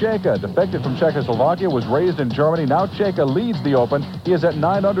 Alex Cejka, defected from Czechoslovakia, was raised in Germany. Now Cejka leads the Open. He is at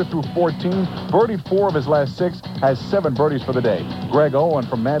 9 under through 14. Birdied 4 of his last 6, has 7 birdies for the day. Greg Owen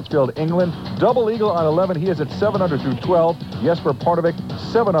from Mansfield, England, double eagle on 11. He is at 7 under through 12. Jesper Parnevik,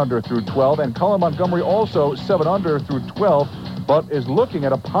 7 under through 12. And Colin Montgomery also 7 under through 12. But is looking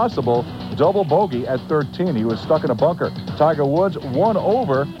at a possible double bogey at 13. He was stuck in a bunker. Tiger Woods 1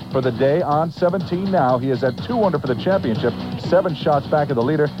 over for the day on 17 now. He is at 2 under for the championship, 7 shots back of the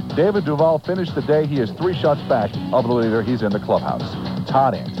leader. David Duval finished the day. He is 3 shots back of the leader. He's in the clubhouse.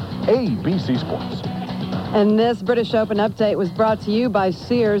 Todd Ent, ABC Sports. And this British Open update was brought to you by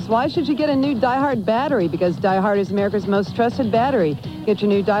Sears. Why should you get a new DieHard battery? Because DieHard is America's most trusted battery. Get your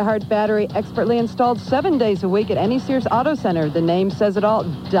new DieHard battery expertly installed 7 days a week at any Sears Auto Center. The name says it all,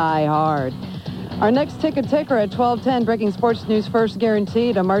 DieHard. Our next ticker at 12:10, breaking sports news first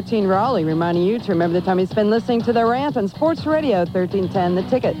guaranteed. I'm Martine Raleigh, reminding you to remember the time you spend listening to The Rant on Sports Radio 1310, The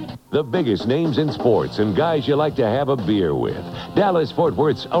Ticket. The biggest names in sports and guys you like to have a beer with. Dallas-Fort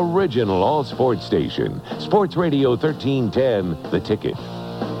Worth's original all-sports station. Sports Radio 1310, The Ticket.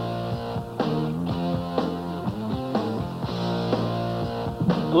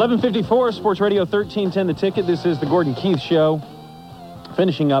 .1154, Sports Radio 1310, The Ticket. This is the Gordon Keith Show.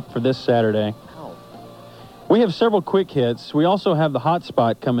 Finishing up for this Saturday. We have several quick hits. We also have the hot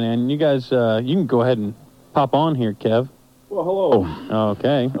spot coming in. You guys, you can go ahead and pop on here, Kev. Well, hello.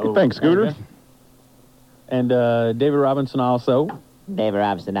 Okay. Thanks, Scooter. Okay. And David Robinson also. David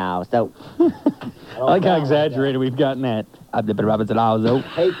Robinson also. I like how exaggerated we've gotten that. I'm David Robinson also.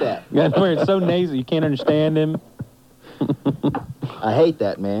 Hate that. Where it's so nasal you can't understand him. I hate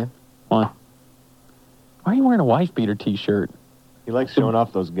that, man. Why? Why are you wearing a wife beater T-shirt? He likes showing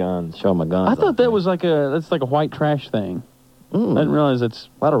off those guns. Show my guns. I thought that was that's like a white trash thing. I didn't realize it's...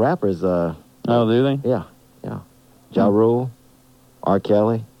 A lot of rappers, Oh, do they? Yeah. Ja Rule, R.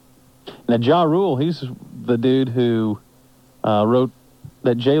 Kelly. Now, Ja Rule, he's the dude who wrote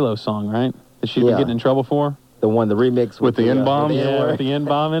that J-Lo song, right? That she'd been getting in trouble for? The remix with the N-bomb? With the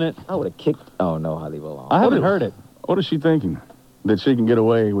N-bomb in it? I would have kicked... Oh, no, I'll leave it alone. I haven't heard it. What is she thinking? That she can get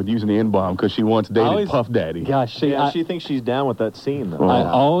away with using the N-bomb because she once dated Puff Daddy. Gosh, she thinks she's down with that scene, though. I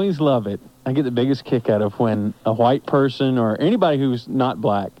always love it. I get the biggest kick out of when a white person or anybody who's not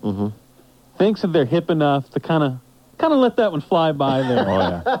black thinks that they're hip enough to kind of kind of let that one fly by there. Oh,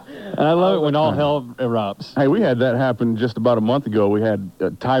 yeah. And I love it when all hell erupts. Hey, we had that happen just about a month ago. We had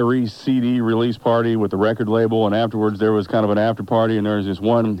a Tyrese CD release party with the record label, and afterwards there was kind of an after party, and there was this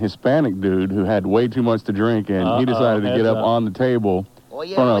one Hispanic dude who had way too much to drink, and he decided to get up on the table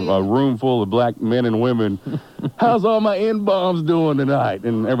in front of a room full of black men and women. How's all my N-bombs doing tonight?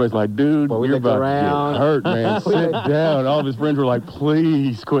 And everybody's like, dude, you're about to get hurt, man. Sit down. All of his friends were like,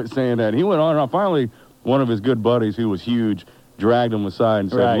 please quit saying that. And he went on and on. Finally, one of his good buddies, who was huge, dragged him aside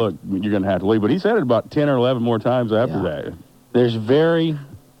and said, look, you're going to have to leave. But he said it about 10 or 11 more times after that. There's very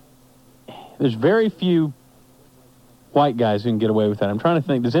few white guys who can get away with that. I'm trying to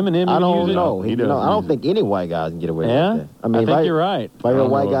think. Does Eminem I don't use it? know. He doesn't I don't think any white guys can get away with that. I mean, I think you're right. If I hear a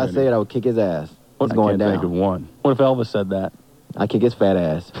white guy say it, I would kick his ass. It's going down. I can't think of one. What if Elvis said that? I kick his fat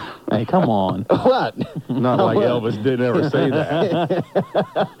ass. Hey, come on. What? Not like Elvis didn't ever say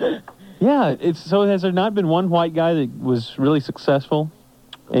that. Yeah, so has there not been one white guy that was really successful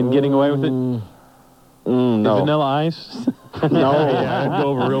in getting away with it? No. Vanilla Ice? No. Yeah, it'd go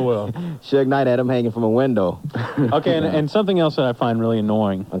over real well. Suge Knight had him hanging from a window. Okay, and something else that I find really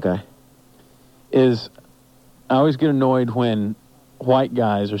annoying. Okay. Is I always get annoyed when white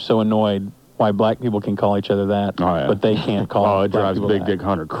guys are so annoyed why black people can call each other that, but they can't call. Oh, it drives Big Dick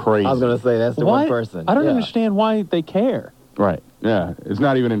Hunter crazy. I was going to say that's the one person. I don't understand why they care. Right. Yeah. It's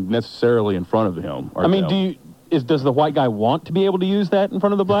not even necessarily in front of him. I mean, does the white guy want to be able to use that in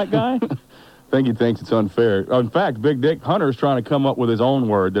front of the black guy? I think he thinks it's unfair. In fact, Big Dick Hunter is trying to come up with his own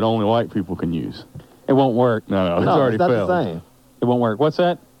word that only white people can use. It won't work. No, it's already not failed. the same. It won't work. What's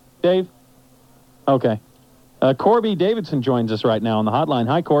that, Dave? Okay. Corby Davidson joins us right now on the hotline.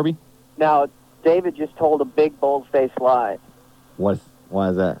 Hi, Corby. Now, David just told a big, bold-faced lie. Why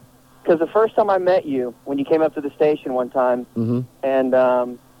is that? Because the first time I met you, when you came up to the station one time, and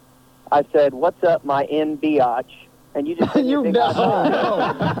I said, "What's up, my biatch?" And you just said, no.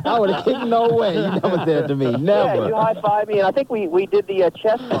 I would have kicked no way. You never said it to me. Never. Yeah, you high-fived me, and I think we did the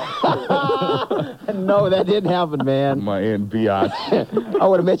chest bump. No, that didn't happen, man. My biatch. I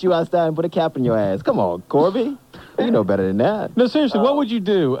would have met you outside and put a cap in your ass. Come on, Corby. You know better than that. No, seriously, what would you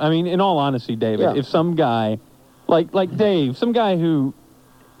do? I mean, in all honesty, David, if some guy, like Dave, some guy who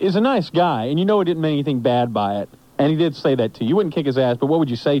is a nice guy, and you know he didn't mean anything bad by it, and he did say that to you, you wouldn't kick his ass, but what would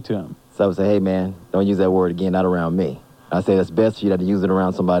you say to him? So I would say, hey, man, don't use that word again, not around me. I say that's best for you not to use it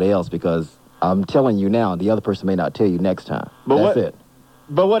around somebody else, because I'm telling you now, the other person may not tell you next time. That's it.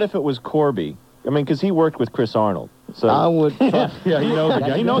 But what if it was Corby? I mean, because he worked with Chris Arnold. So I would. Yeah, he knows the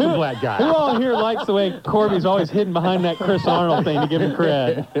guy. He knows the black guy. Who all here likes the way Corby's always hidden behind that Chris Arnold thing to give him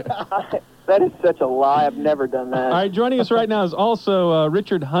cred? That is such a lie. I've never done that. All right, joining us right now is also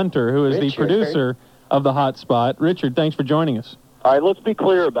Richard Hunter, who is the producer of The Hot Spot. Richard, thanks for joining us. All right, let's be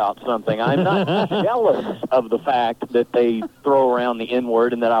clear about something. I'm not jealous of the fact that they throw around the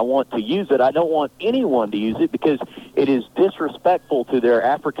N-word and that I want to use it. I don't want anyone to use it because it is disrespectful to their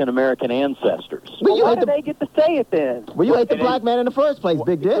African-American ancestors. Well, why do they get to say it then? Well, you hate the black man in the first place,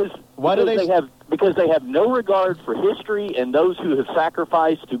 Big Dick. Why do they have? Because they have no regard for history and those who have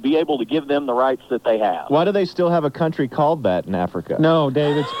sacrificed to be able to give them the rights that they have. Why do they still have a country called that in Africa? No,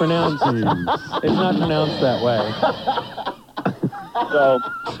 Dave, it's pronounced. It's not pronounced that way. So,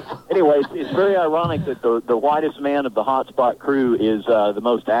 anyways, it's very ironic that the whitest man of the Hot Spot crew is the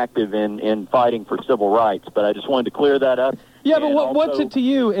most active in fighting for civil rights. But I just wanted to clear that up. Yeah, but what's it to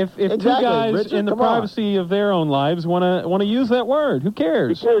you if two guys Richard, in the privacy of their own lives want to use that word? Who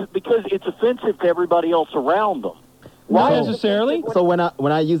cares? Because it's offensive to everybody else around them. Not necessarily. So when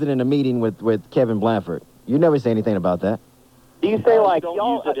I use it in a meeting with Kevin Blanford, you never say anything about that. Do you say like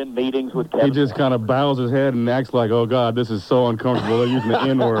y'all use it in meetings with Kevin? He just kind of bows his head and acts like, oh, God, this is so uncomfortable. They're using the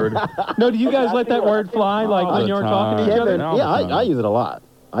N-word. No, do you guys let that word fly like when you're talking to each other? Yeah, I use it a lot.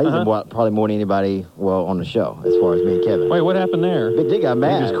 I use it probably more than anybody, on the show, as far as me and Kevin. Wait, what happened there? Big Dick got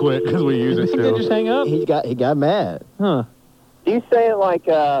mad. He just quit because we use it still. Did they just hang up? He got mad. Huh. Do you say it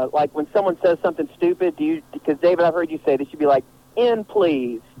like when someone says something stupid? Because David, I've heard you say this. You'd be like, "In,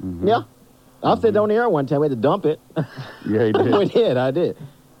 please." Mm-hmm. Yeah. I've said on the air one time. We had to dump it. Yeah, he did. We did. I did.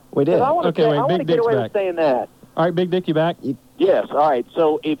 We did. I want to get away with saying that. All right, Big Dick, you back? Yes, all right.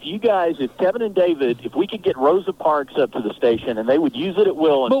 So if Kevin and David, if we could get Rosa Parks up to the station and they would use it at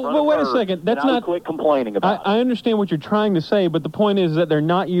will in front of wait her, a second. That's then I not. would quit complaining about it. I understand what you're trying to say, but the point is that they're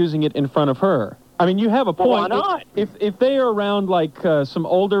not using it in front of her. I mean, you have a point. Well, why not? If they are around like some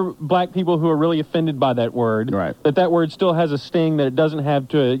older black people who are really offended by that word, that word still has a sting that it doesn't have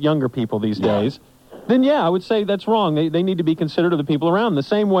to younger people these days, then yeah, I would say that's wrong. They need to be considerate of the people around. The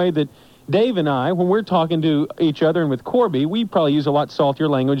same way that Dave and I, when we're talking to each other and with Corby, we probably use a lot saltier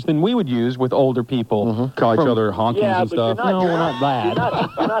language than we would use with older people. Call each other honkies and stuff. No, we're not bad.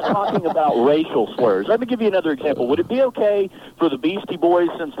 You're not talking about racial slurs. Let me give you another example. Would it be okay for the Beastie Boys,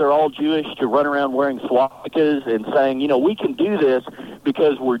 since they're all Jewish, to run around wearing swastikas and saying, we can do this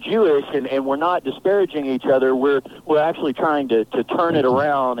because we're Jewish and we're not disparaging each other. We're actually trying to turn it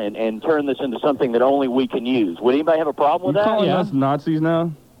around and turn this into something that only we can use. Would anybody have a problem with that? Calling us Nazis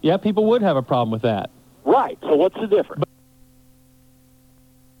now? Yeah, people would have a problem with that. Right. So what's the difference?